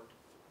art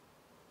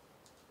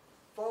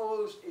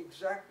follows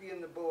exactly in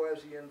the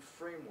Boasian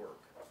framework.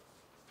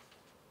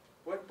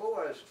 What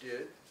Boas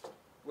did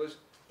was,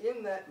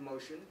 in that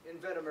motion,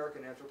 invent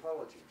American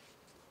anthropology,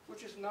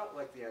 which is not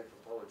like the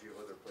anthropology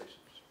of other places.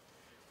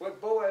 What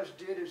Boas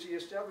did is he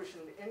established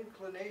an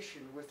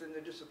inclination within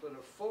the discipline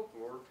of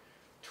folklore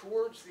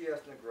towards the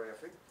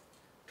ethnographic,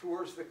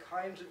 towards the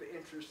kinds of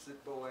interests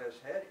that Boas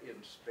had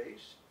in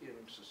space, in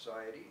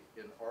society,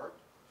 in art,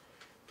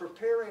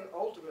 preparing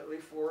ultimately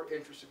for,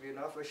 interestingly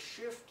enough, a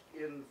shift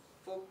in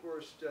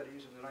folklore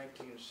studies in the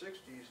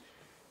 1960s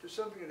to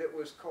something that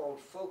was called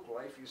folk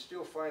life. You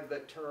still find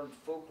that term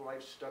folk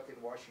life stuck in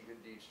Washington,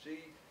 D.C.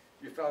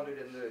 You found it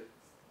in the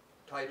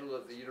title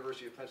of the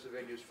University of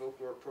Pennsylvania's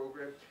folklore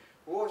program.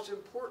 Well, what's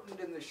important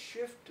in the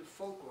shift to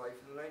folk life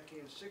in the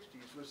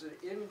 1960s was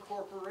the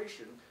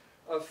incorporation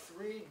of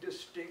 3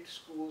 distinct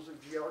schools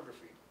of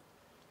geography,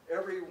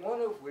 every one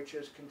of which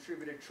has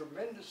contributed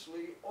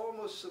tremendously,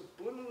 almost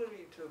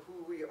subliminally, to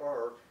who we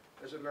are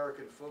as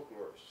American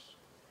folklorists.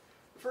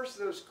 The first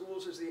of those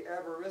schools is the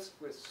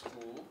Aberystwyth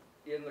School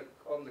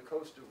on the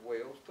coast of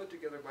Wales, put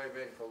together by a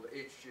man called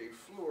H.J.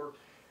 Fleur,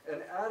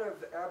 and out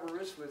of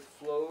Aberystwyth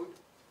flowed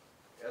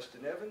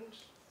Eston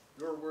Evans,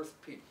 Yorwerth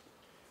Peat.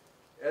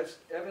 As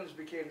Evans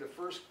became the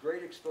first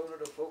great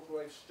exponent of folk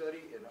life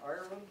study in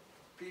Ireland,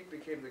 Peat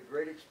became the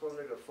great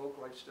exponent of folk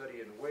life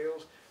study in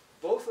Wales.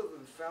 Both of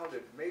them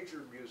founded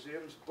major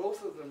museums.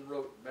 Both of them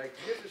wrote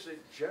magnificent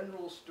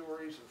general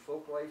stories of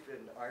folk life in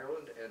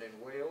Ireland and in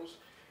Wales.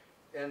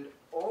 And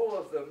all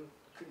of them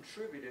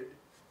contributed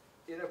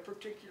in a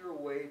particular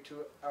way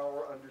to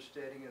our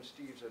understanding and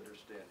Steve's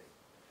understanding.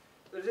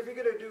 But if you're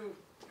going to do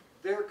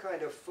their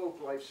kind of folk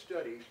life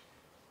study,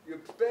 you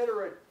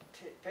better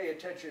pay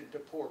attention to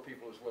poor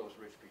people as well as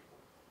rich people.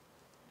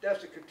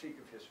 That's a critique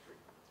of history.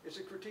 It's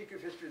a critique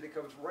of history that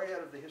comes right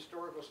out of the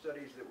historical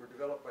studies that were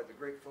developed by the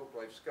great folk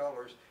life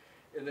scholars,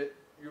 in that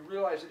you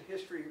realize that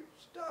history,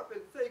 stop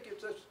and think,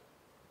 it's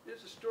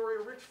a story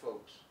of rich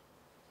folks.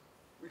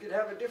 We could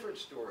have a different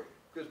story,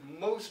 because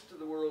most of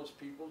the world's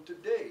people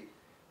today,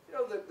 you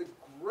know, the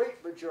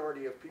great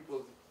majority of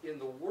people in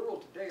the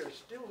world today are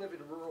still living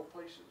in rural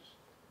places.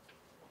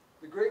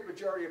 The great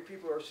majority of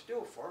people are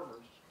still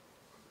farmers.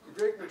 The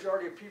great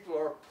majority of people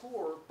are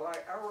poor by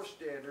our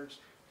standards,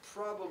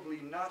 probably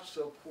not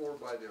so poor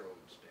by their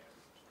own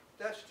standards.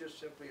 That's just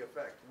simply a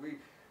fact.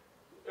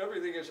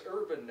 Everything is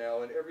urban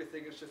now, and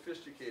everything is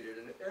sophisticated,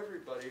 and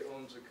everybody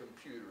owns a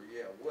computer.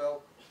 Yeah,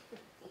 well,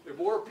 there are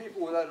more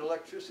people without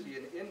electricity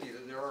in India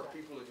than there are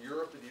people in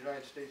Europe and the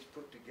United States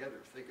put together.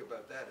 Think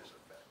about that as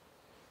a fact.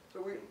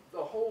 So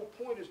the whole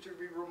point is to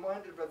be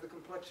reminded about the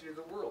complexity of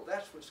the world.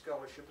 That's what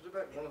scholarship is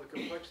about. One of the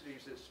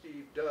complexities that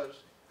Steve does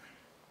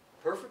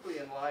perfectly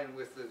in line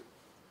with the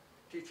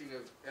teaching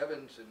of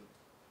Evans and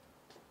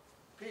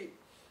Pete,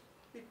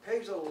 he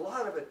pays a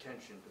lot of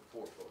attention to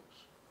poor folks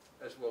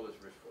as well as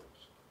rich folks.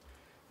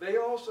 They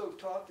also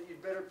taught that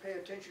you'd better pay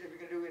attention if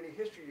you're going to do any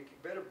history. You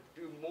better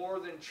do more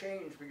than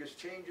change, because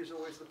change is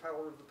always the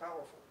power of the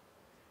powerful.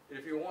 And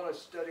if you want to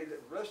study the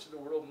rest of the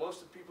world,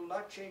 most of the people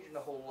not changing a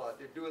whole lot.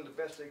 They're doing the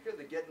best they could.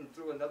 They're getting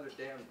through another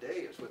damn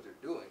day is what they're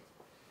doing.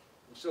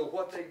 And so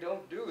what they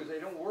don't do is they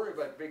don't worry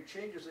about big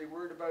changes. They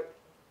worry about,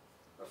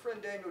 my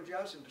friend Daniel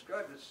Johnson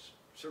described it as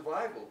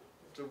survival.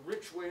 It's a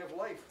rich way of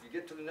life. You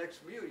get to the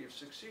next meal, you've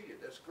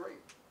succeeded. That's great.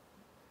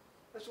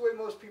 That's the way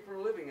most people are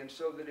living, and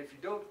so that if you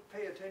don't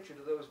pay attention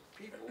to those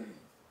people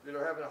that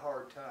are having a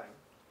hard time,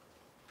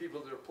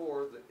 people that are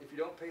poor, that if you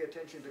don't pay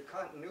attention to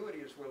continuity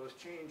as well as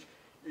change,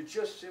 you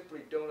just simply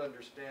don't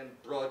understand.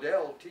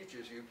 Braudel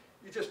teaches you,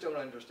 you just don't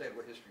understand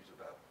what history's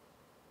about.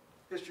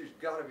 History's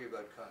got to be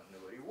about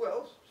continuity.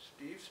 Well,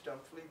 Steve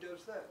Stuempfle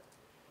does that.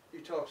 He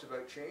talks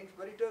about change,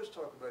 but he does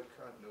talk about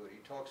continuity.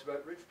 He talks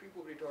about rich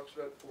people, but he talks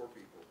about poor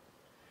people.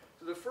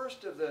 So the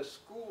first of the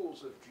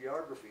schools of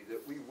geography that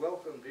we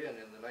welcomed in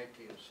the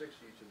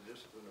 1960s to the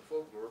discipline of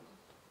folklore,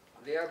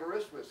 the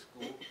Aberystwyth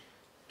School,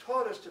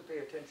 taught us to pay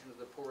attention to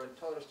the poor and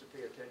taught us to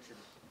pay attention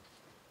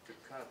to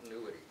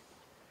continuity.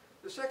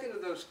 The second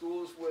of those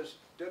schools was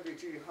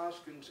W.G.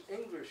 Hoskins'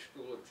 English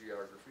School of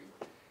Geography,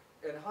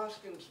 and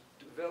Hoskins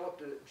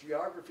developed a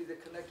geography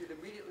that connected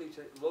immediately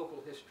to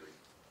local history.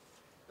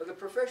 Now, the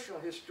professional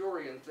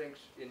historian thinks,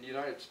 in the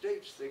United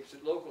States, thinks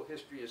that local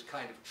history is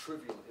kind of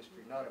trivial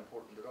history, not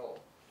important at all.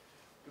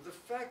 But the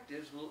fact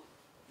is,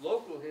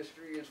 local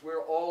history is where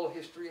all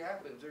history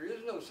happens. There is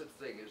no such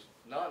thing as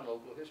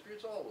non-local history,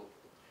 it's all local.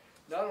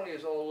 Not only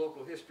is all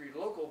local history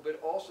local, but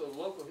also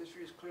local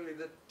history is clearly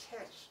the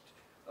test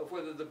of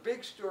whether the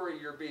big story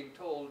you're being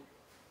told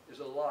is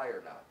a lie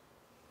or not.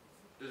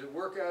 Does it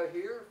work out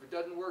here? If it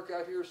doesn't work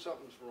out here,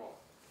 something's wrong.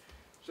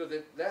 So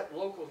that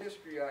local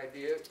history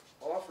idea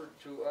offered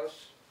to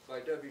us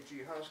by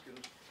W.G.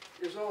 Hoskins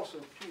is also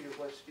key to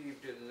what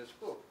Steve did in this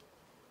book.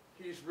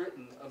 He's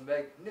written a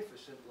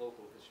magnificent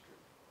local history.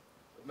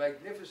 A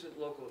magnificent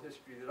local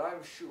history that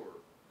I'm sure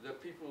the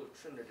people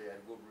of Trinidad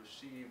will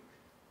receive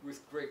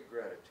with great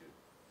gratitude.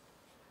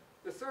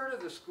 The third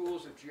of the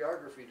schools of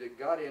geography that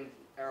got in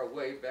our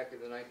way back in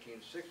the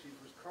 1960s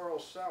was Carl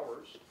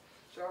Sauer's.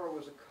 Sauer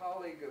was a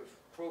colleague of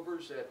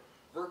Kroeber's at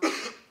Berkeley.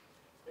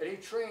 And he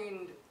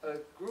trained a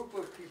group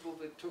of people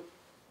that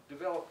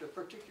developed a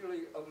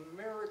particularly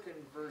American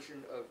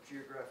version of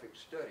geographic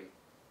study.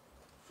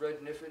 Fred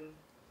Niffen,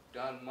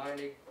 Don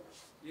Meinig,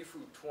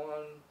 Yifu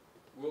Tuan,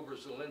 Wilbur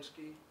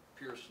Zielinski,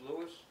 Pierce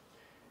Lewis.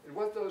 And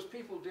what those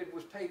people did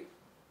was pay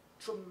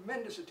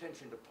tremendous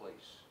attention to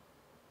place,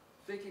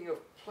 thinking of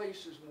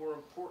place as more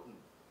important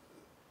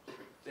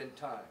than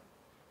time.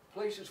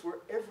 Places where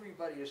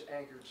everybody is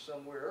anchored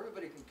somewhere,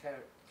 everybody can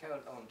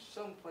count on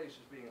some place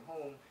as being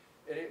home,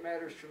 and it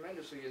matters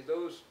tremendously. And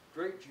those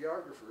great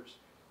geographers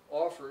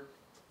offered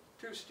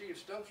to Steve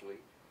Stuempfle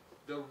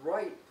the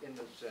right, in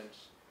a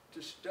sense,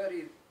 to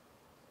study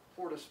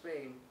Port of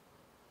Spain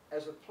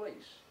as a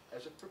place,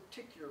 as a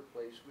particular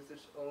place with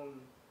its own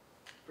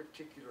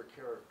particular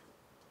character.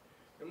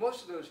 And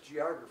most of those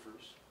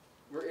geographers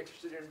were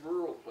interested in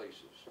rural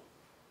places.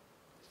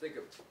 Think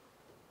of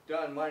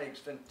Don Meinig's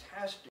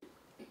fantastic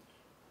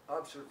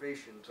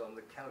observations on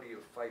the county of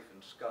Fife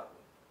in Scotland.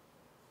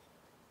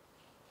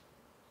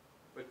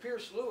 But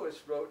Pierce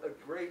Lewis wrote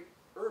a great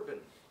urban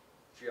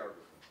geography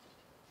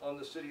on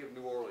the city of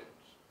New Orleans.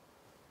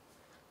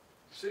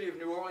 The City of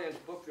New Orleans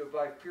book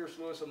by Pierce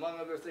Lewis, among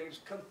other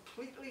things,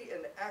 completely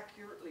and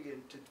accurately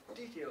into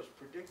details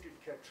predicted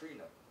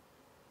Katrina.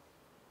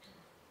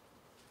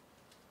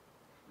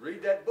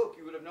 Read that book,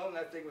 you would have known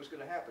that thing was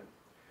going to happen.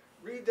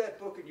 Read that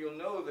book and you'll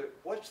know that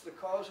what's the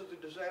cause of the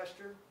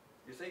disaster?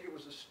 You think it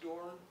was a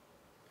storm?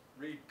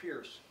 Read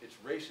Pierce. It's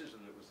racism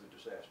that was the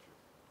disaster.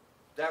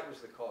 That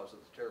was the cause of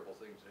the terrible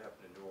things that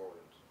happened in New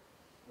Orleans.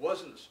 It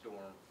wasn't a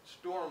storm.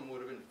 Storm would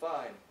have been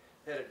fine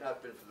had it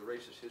not been for the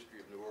racist history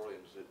of New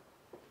Orleans that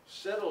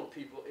settled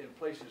people in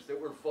places that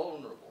were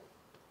vulnerable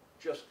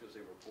just because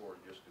they were poor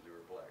and just because they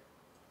were black.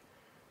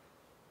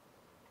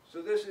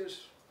 So this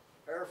is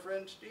our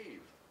friend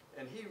Steve,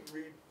 and he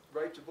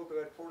writes a book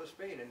about Port of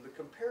Spain, and the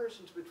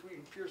comparisons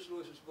between Pierce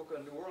Lewis's book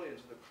on New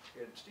Orleans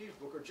and Steve's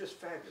book are just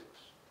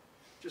fabulous.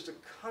 Just a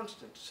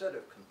constant set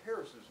of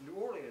comparisons. New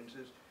Orleans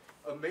is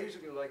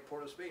amazingly like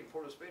Port of Spain.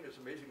 Port of Spain is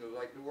amazingly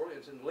like New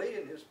Orleans. And late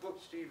in his book,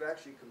 Steve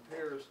actually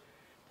compares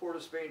Port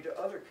of Spain to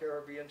other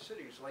Caribbean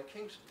cities like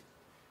Kingston.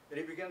 And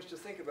he begins to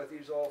think about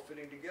these all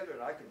fitting together.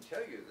 And I can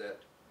tell you that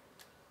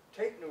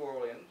take New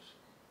Orleans,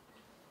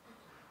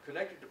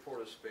 connect it to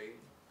Port of Spain,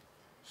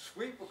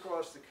 sweep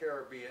across the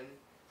Caribbean,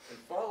 and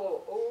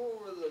follow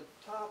over the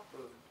top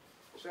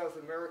of South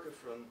America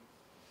from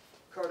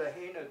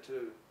Cartagena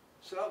to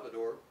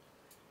Salvador,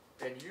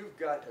 and you've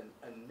got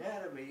an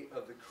anatomy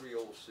of the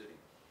Creole city.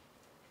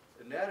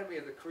 Anatomy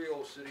of the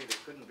Creole city that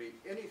couldn't be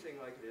anything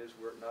like it is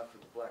were it not for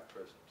the black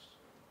presence.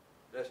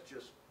 That's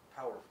just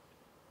powerful.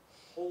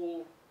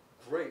 Whole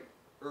great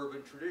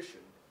urban tradition.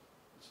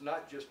 It's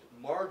not just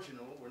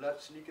marginal, we're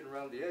not sneaking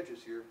around the edges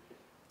here,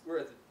 we're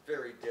at the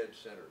very dead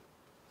center.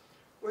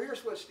 Well,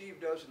 here's what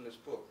Steve does in this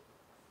book.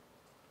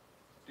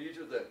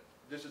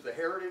 This is the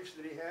heritage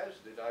that he has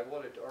that I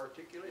wanted to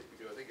articulate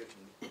because I think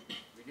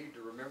we need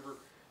to remember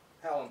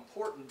how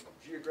important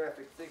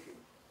geographic thinking,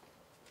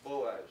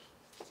 BOAS,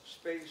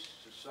 space,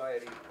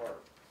 society,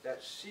 art,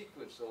 that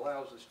sequence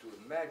allows us to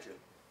imagine.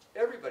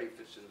 Everybody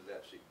fits into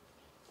that sequence.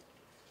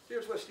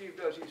 Here's what Steve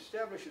does. He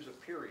establishes a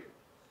period.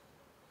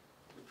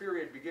 The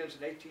period begins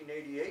in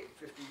 1888,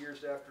 50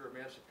 years after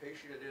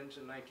emancipation. It ends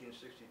in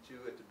 1962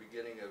 at the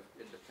beginning of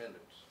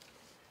independence.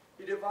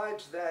 He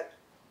divides that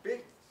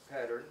big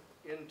pattern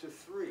into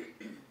three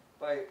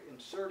by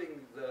inserting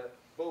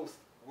both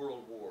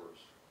world wars.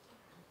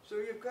 So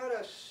you've got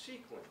a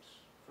sequence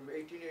from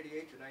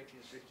 1888 to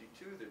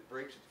 1962 that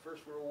breaks at the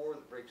First World War,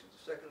 that breaks at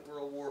the Second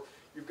World War.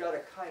 You've got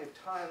a kind of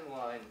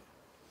timeline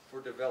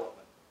for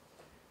development.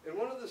 And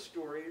one of the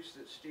stories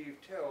that Steve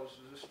tells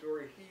is a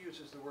story, he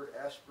uses the word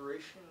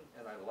aspiration,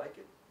 and I like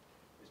it.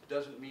 It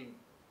doesn't mean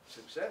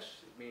success,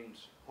 it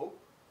means hope.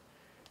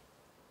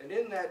 And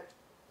in that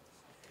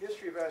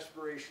history of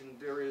aspiration,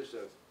 there is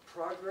a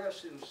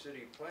progress in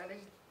city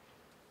planning,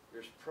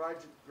 there's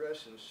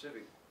progress in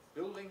civic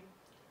building,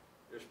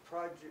 there's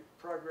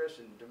progress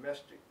in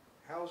domestic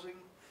housing,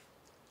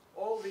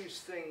 all these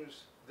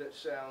things that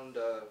sound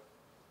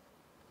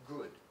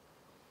good.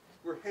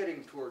 We're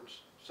heading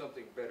towards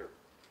something better.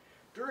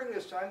 During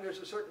this time, there's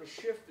a certain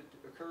shift that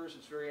occurs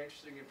that's very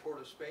interesting in Port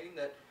of Spain,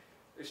 that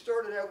they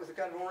started out with a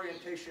kind of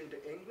orientation to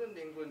England.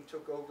 England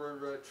took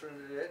over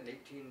Trinidad in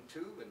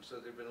 1802, and so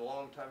there'd been a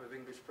long time of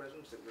English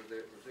presence that was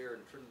there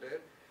in Trinidad.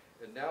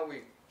 And now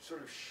we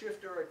sort of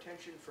shift our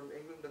attention from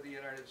England to the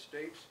United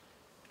States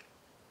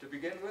to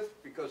begin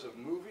with because of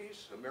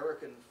movies,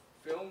 American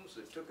films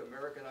that took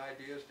American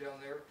ideas down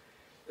there.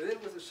 And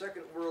then with the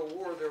Second World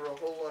War, there were a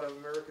whole lot of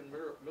American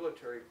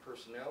military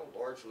personnel,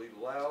 largely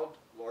loud,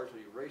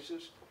 largely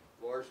racist,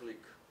 largely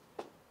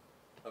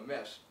a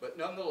mess, but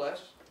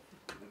nonetheless,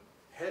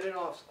 heading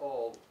off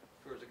all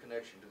towards a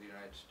connection to the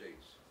United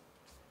States.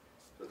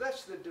 So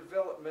that's the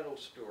developmental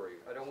story.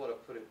 I don't want to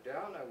put it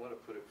down, I want to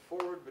put it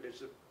forward, but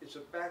it's a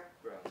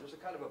background. There's a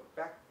kind of a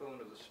backbone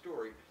of the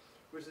story,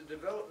 which is a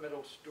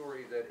developmental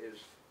story that is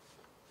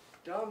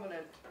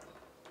dominant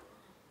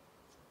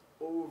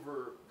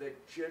over the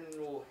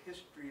general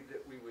history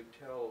that we would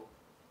tell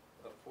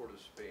of Port of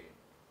Spain.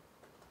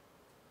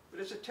 But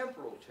it's a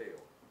temporal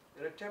tale,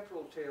 and a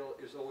temporal tale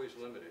is always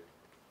limited.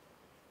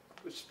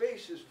 But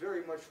space is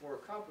very much more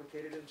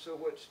complicated, and so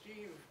what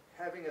Steve,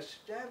 having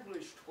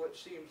established what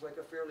seems like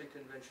a fairly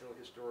conventional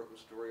historical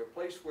story, a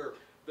place where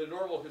the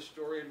normal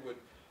historian would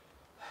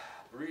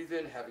breathe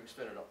in, having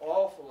spent an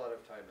awful lot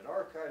of time in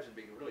archives and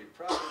being really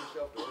proud of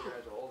himself to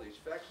organize all these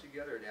facts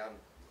together, and now I'm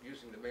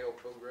using the male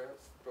pronoun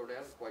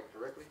quite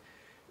correctly,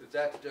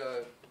 that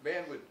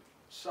man would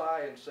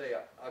sigh and say,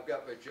 I've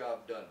got my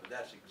job done, but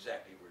that's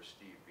exactly where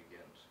Steve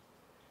begins.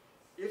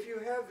 If you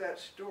have that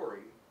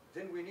story,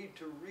 then we need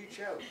to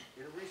reach out,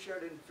 and reach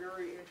out in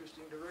very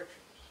interesting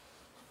directions.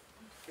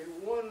 In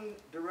one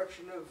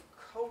direction of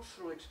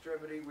cultural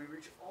extremity, we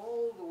reach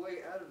all the way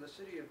out of the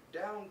city of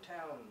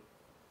downtown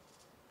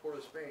Port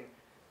of Spain,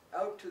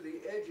 out to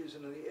the edges,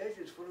 and on the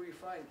edges, what do we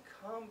find?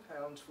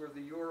 Compounds where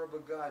the Yoruba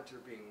gods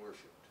are being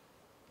worshipped.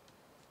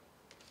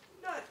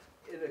 Not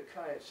in a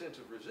kind of sense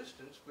of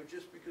resistance, but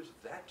just because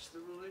that's the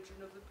religion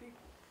of the people.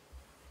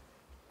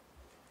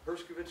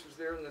 Herskovits was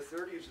there in the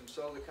 30s and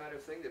saw the kind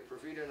of thing that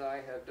Pravina and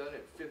I have done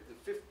at the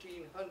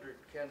 1,500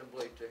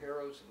 Candomblé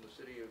Tejeros in the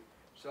city of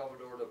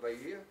Salvador de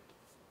Bahia.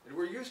 And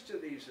we're used to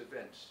these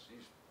events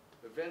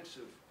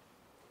of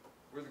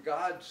where the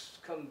gods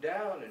come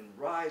down and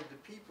ride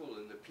the people,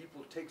 and the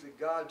people take the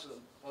gods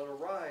on a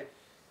ride,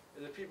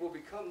 and the people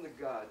become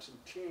the gods and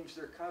change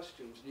their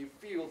costumes, and you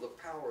feel the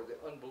power,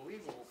 the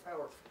unbelievable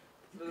power.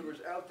 In other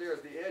words, out there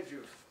at the edge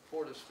of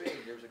Port of Spain,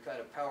 there's a kind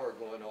of power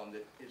going on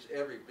that is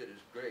every bit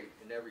as great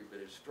and every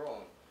bit as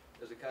strong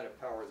as the kind of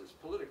power that's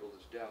political,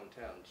 that's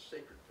downtown,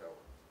 sacred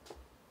power.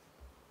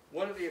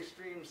 One of the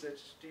extremes that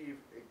Steve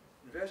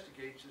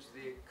investigates is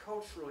the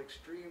cultural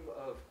extreme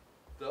of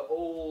the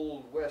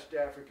old West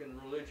African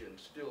religion,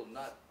 still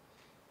not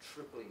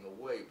trickling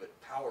away, but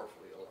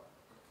powerfully alive.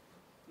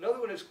 Another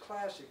one is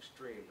class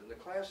extremes, and the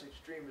class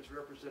extreme is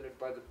represented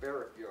by the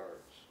barrack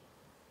yards.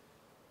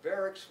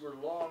 Barracks were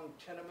long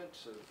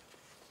tenements of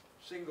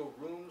single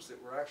rooms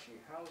that were actually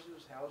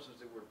houses, houses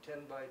that were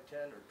 10 by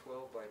 10 or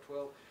 12 by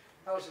 12,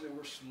 houses that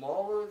were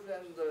smaller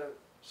than the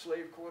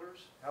slave quarters,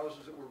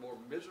 houses that were more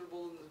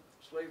miserable than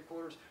the slave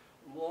quarters,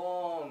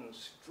 long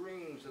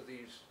strings of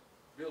these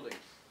buildings.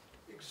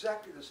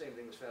 Exactly the same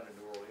thing was found in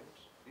New Orleans.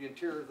 The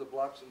interior of the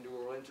blocks in New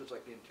Orleans, just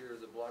like the interior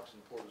of the blocks in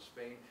Port of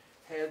Spain,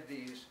 had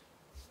these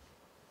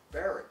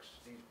barracks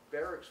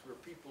where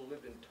people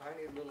lived in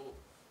tiny little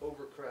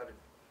overcrowded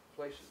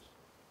places.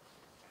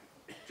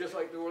 Just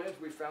like New Orleans,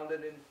 we found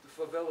it in the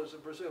favelas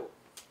of Brazil.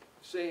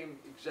 Same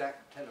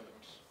exact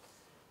tenements.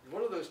 And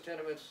one of those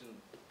tenements, and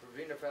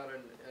Pravina found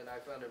and I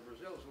found in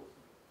Brazil,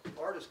 is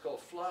artist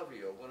called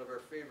Flavio, one of our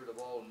favorite of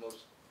all and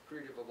most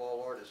creative of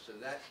all artists,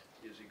 and that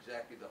is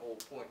exactly the whole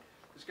point.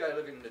 This guy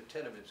living in the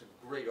tenements, a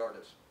great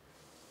artist.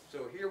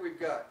 So here we've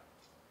got,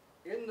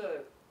 in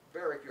the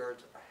barrack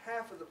yards,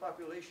 half of the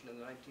population in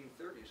the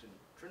 1930s in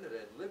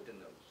Trinidad lived in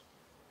those.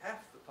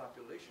 Half the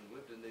population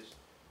lived in these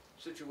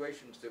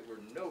situations that were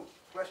no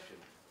question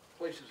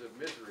places of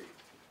misery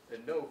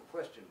and no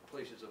question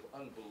places of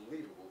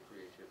unbelievable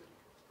creativity.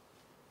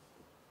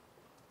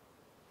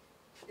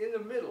 In the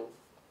middle,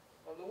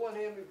 on the one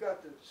hand, we've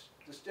got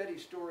the steady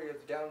story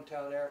of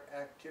downtown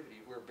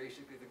activity where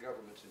basically the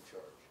government's in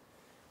charge.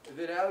 And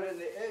then out in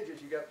the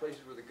edges, you got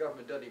places where the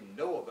government doesn't even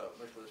know about,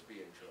 much less be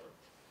in charge.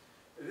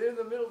 And then in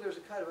the middle, there's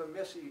a kind of a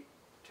messy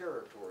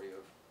territory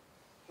of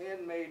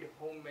handmade,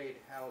 homemade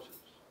houses.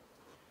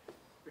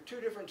 There are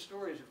two different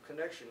stories of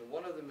connection.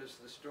 One of them is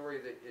the story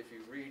that if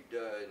you read,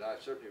 and I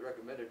certainly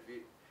recommend it,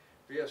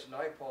 V.S.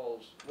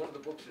 Naipaul's, one of the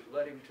books that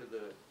led him to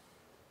the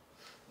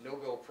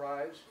Nobel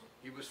Prize.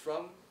 He was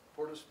from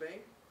Port of Spain.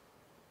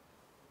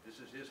 This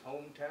is his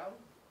hometown,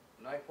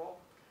 Naipaul,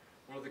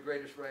 one of the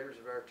greatest writers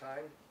of our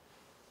time,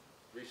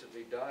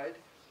 recently died.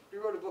 He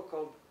wrote a book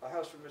called A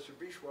House for Mr.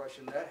 Bishwash,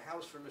 and that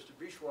House for Mr.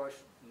 Bishwash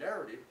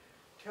narrative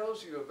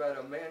tells you about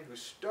a man who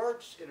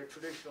starts in a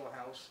traditional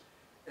house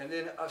and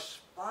then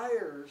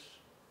aspires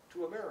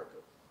to America.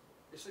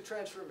 It's the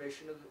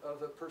transformation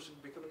of a person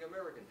becoming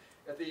American.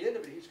 At the end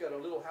of it, he's got a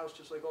little house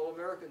just like all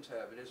Americans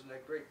have, and isn't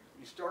that great?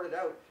 He started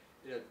out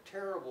in a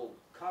terrible,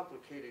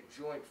 complicated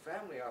joint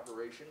family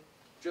operation,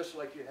 just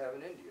like you have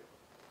in India.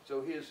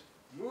 So his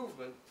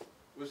movement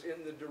was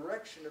in the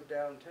direction of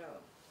downtown.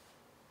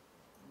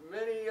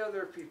 Many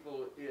other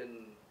people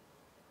in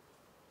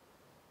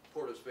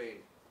Port of Spain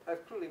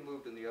have clearly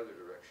moved in the other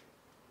direction.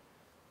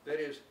 That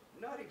is,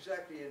 not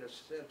exactly in a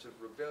sense of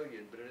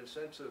rebellion, but in a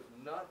sense of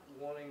not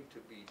wanting to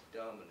be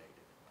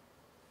dominated.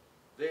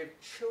 They've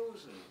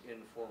chosen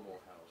informal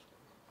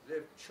housing.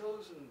 They've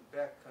chosen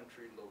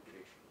backcountry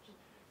locations.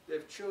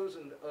 They've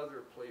chosen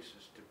other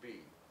places to be.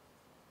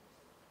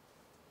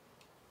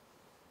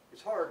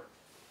 It's hard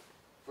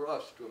for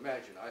us to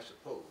imagine, I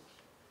suppose,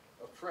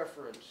 a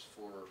preference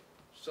for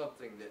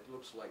something that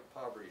looks like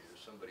poverty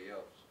to somebody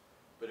else,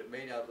 but it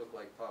may not look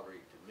like poverty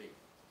to me.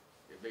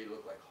 It may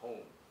look like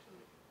home to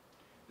me.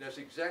 And that's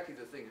exactly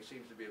the thing that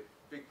seems to be a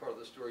big part of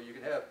the story. You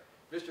can have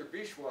Mr.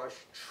 Bishwash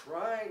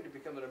trying to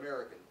become an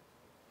American,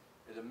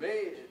 and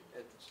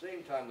at the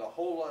same time, the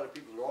whole lot of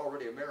people who are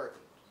already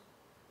Americans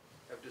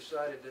have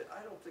decided that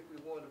I don't think we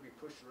want to be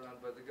pushed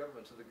around by the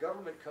government. So the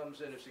government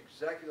comes in, it's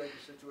exactly like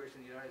the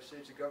situation in the United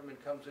States. The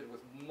government comes in with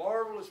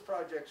marvelous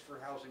projects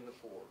for housing the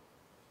poor,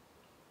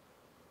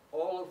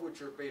 all of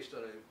which are based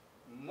on a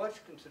much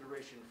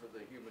consideration for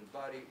the human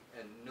body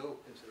and no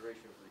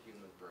consideration for the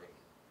human brain.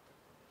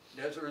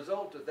 And as a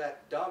result of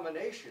that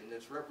domination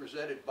that's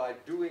represented by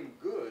doing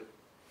good,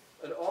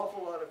 an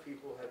awful lot of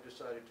people have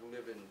decided to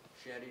live in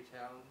shanty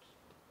towns,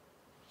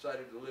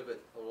 decided to live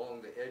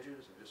along the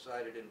edges, have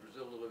decided in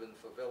Brazil to live in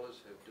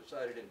favelas, have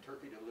decided in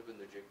Turkey to live in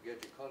the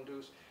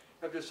Gejikondus,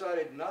 have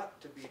decided not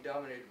to be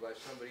dominated by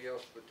somebody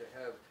else, but to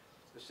have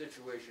a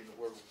situation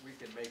where we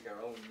can make our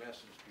own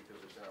messes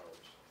because it's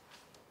ours.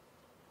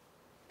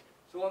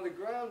 So on the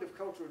ground of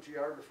cultural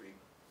geography,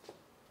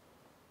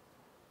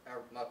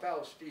 my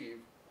pal Steve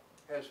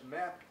has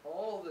mapped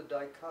all the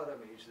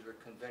dichotomies that are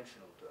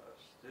conventional to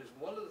us. There's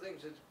one of the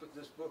things that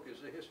this book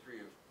is the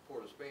history of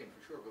Port of Spain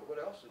for sure, but what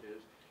else it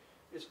is,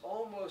 it's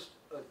almost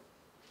a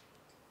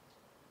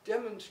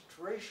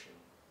demonstration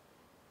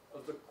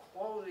of the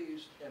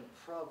qualities and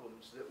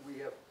problems that we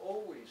have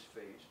always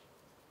faced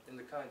in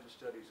the kinds of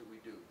studies that we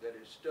do. That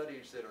is,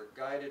 studies that are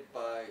guided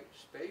by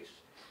space,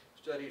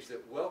 studies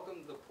that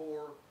welcome the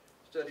poor,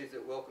 studies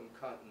that welcome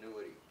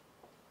continuity.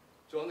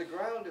 So on the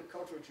ground of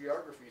cultural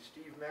geography,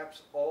 Steve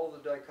maps all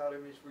the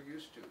dichotomies we're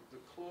used to. The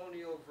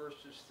colonial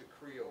versus the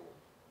Creole,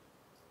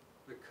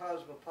 the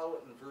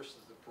cosmopolitan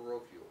versus the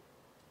parochial,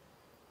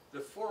 the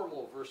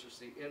formal versus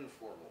the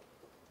informal,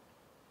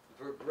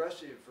 the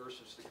progressive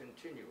versus the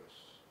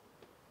continuous,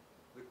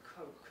 the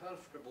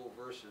comfortable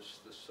versus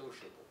the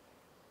sociable,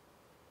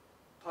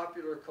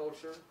 popular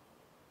culture,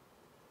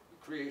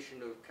 the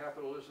creation of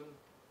capitalism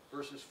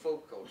versus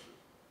folk culture,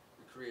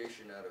 the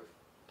creation out of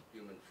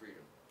human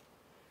freedom.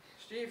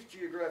 Steve's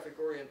geographic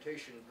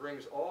orientation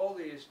brings all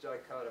these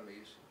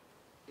dichotomies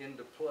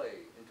into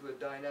play, into a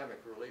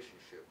dynamic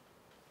relationship.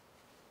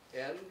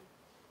 And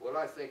what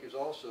I think is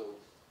also,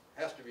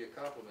 has to be a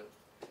compliment,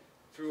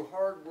 through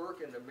hard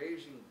work and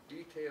amazing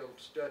detailed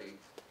study,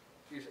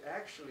 he's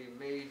actually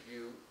made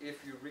you,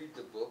 if you read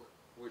the book,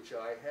 which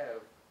I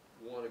have,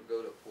 want to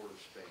go to Port of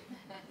Spain.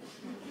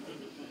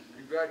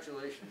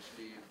 Congratulations,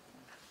 Steve.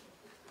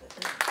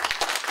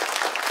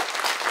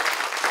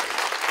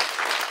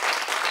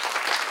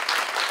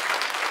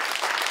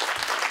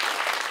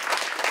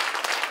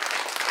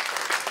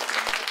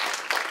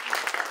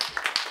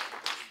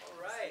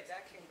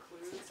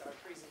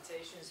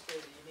 Presentations for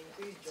the evening.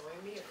 Please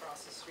join me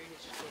across the street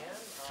as you can.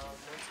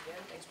 Once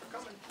again, thanks for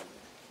coming.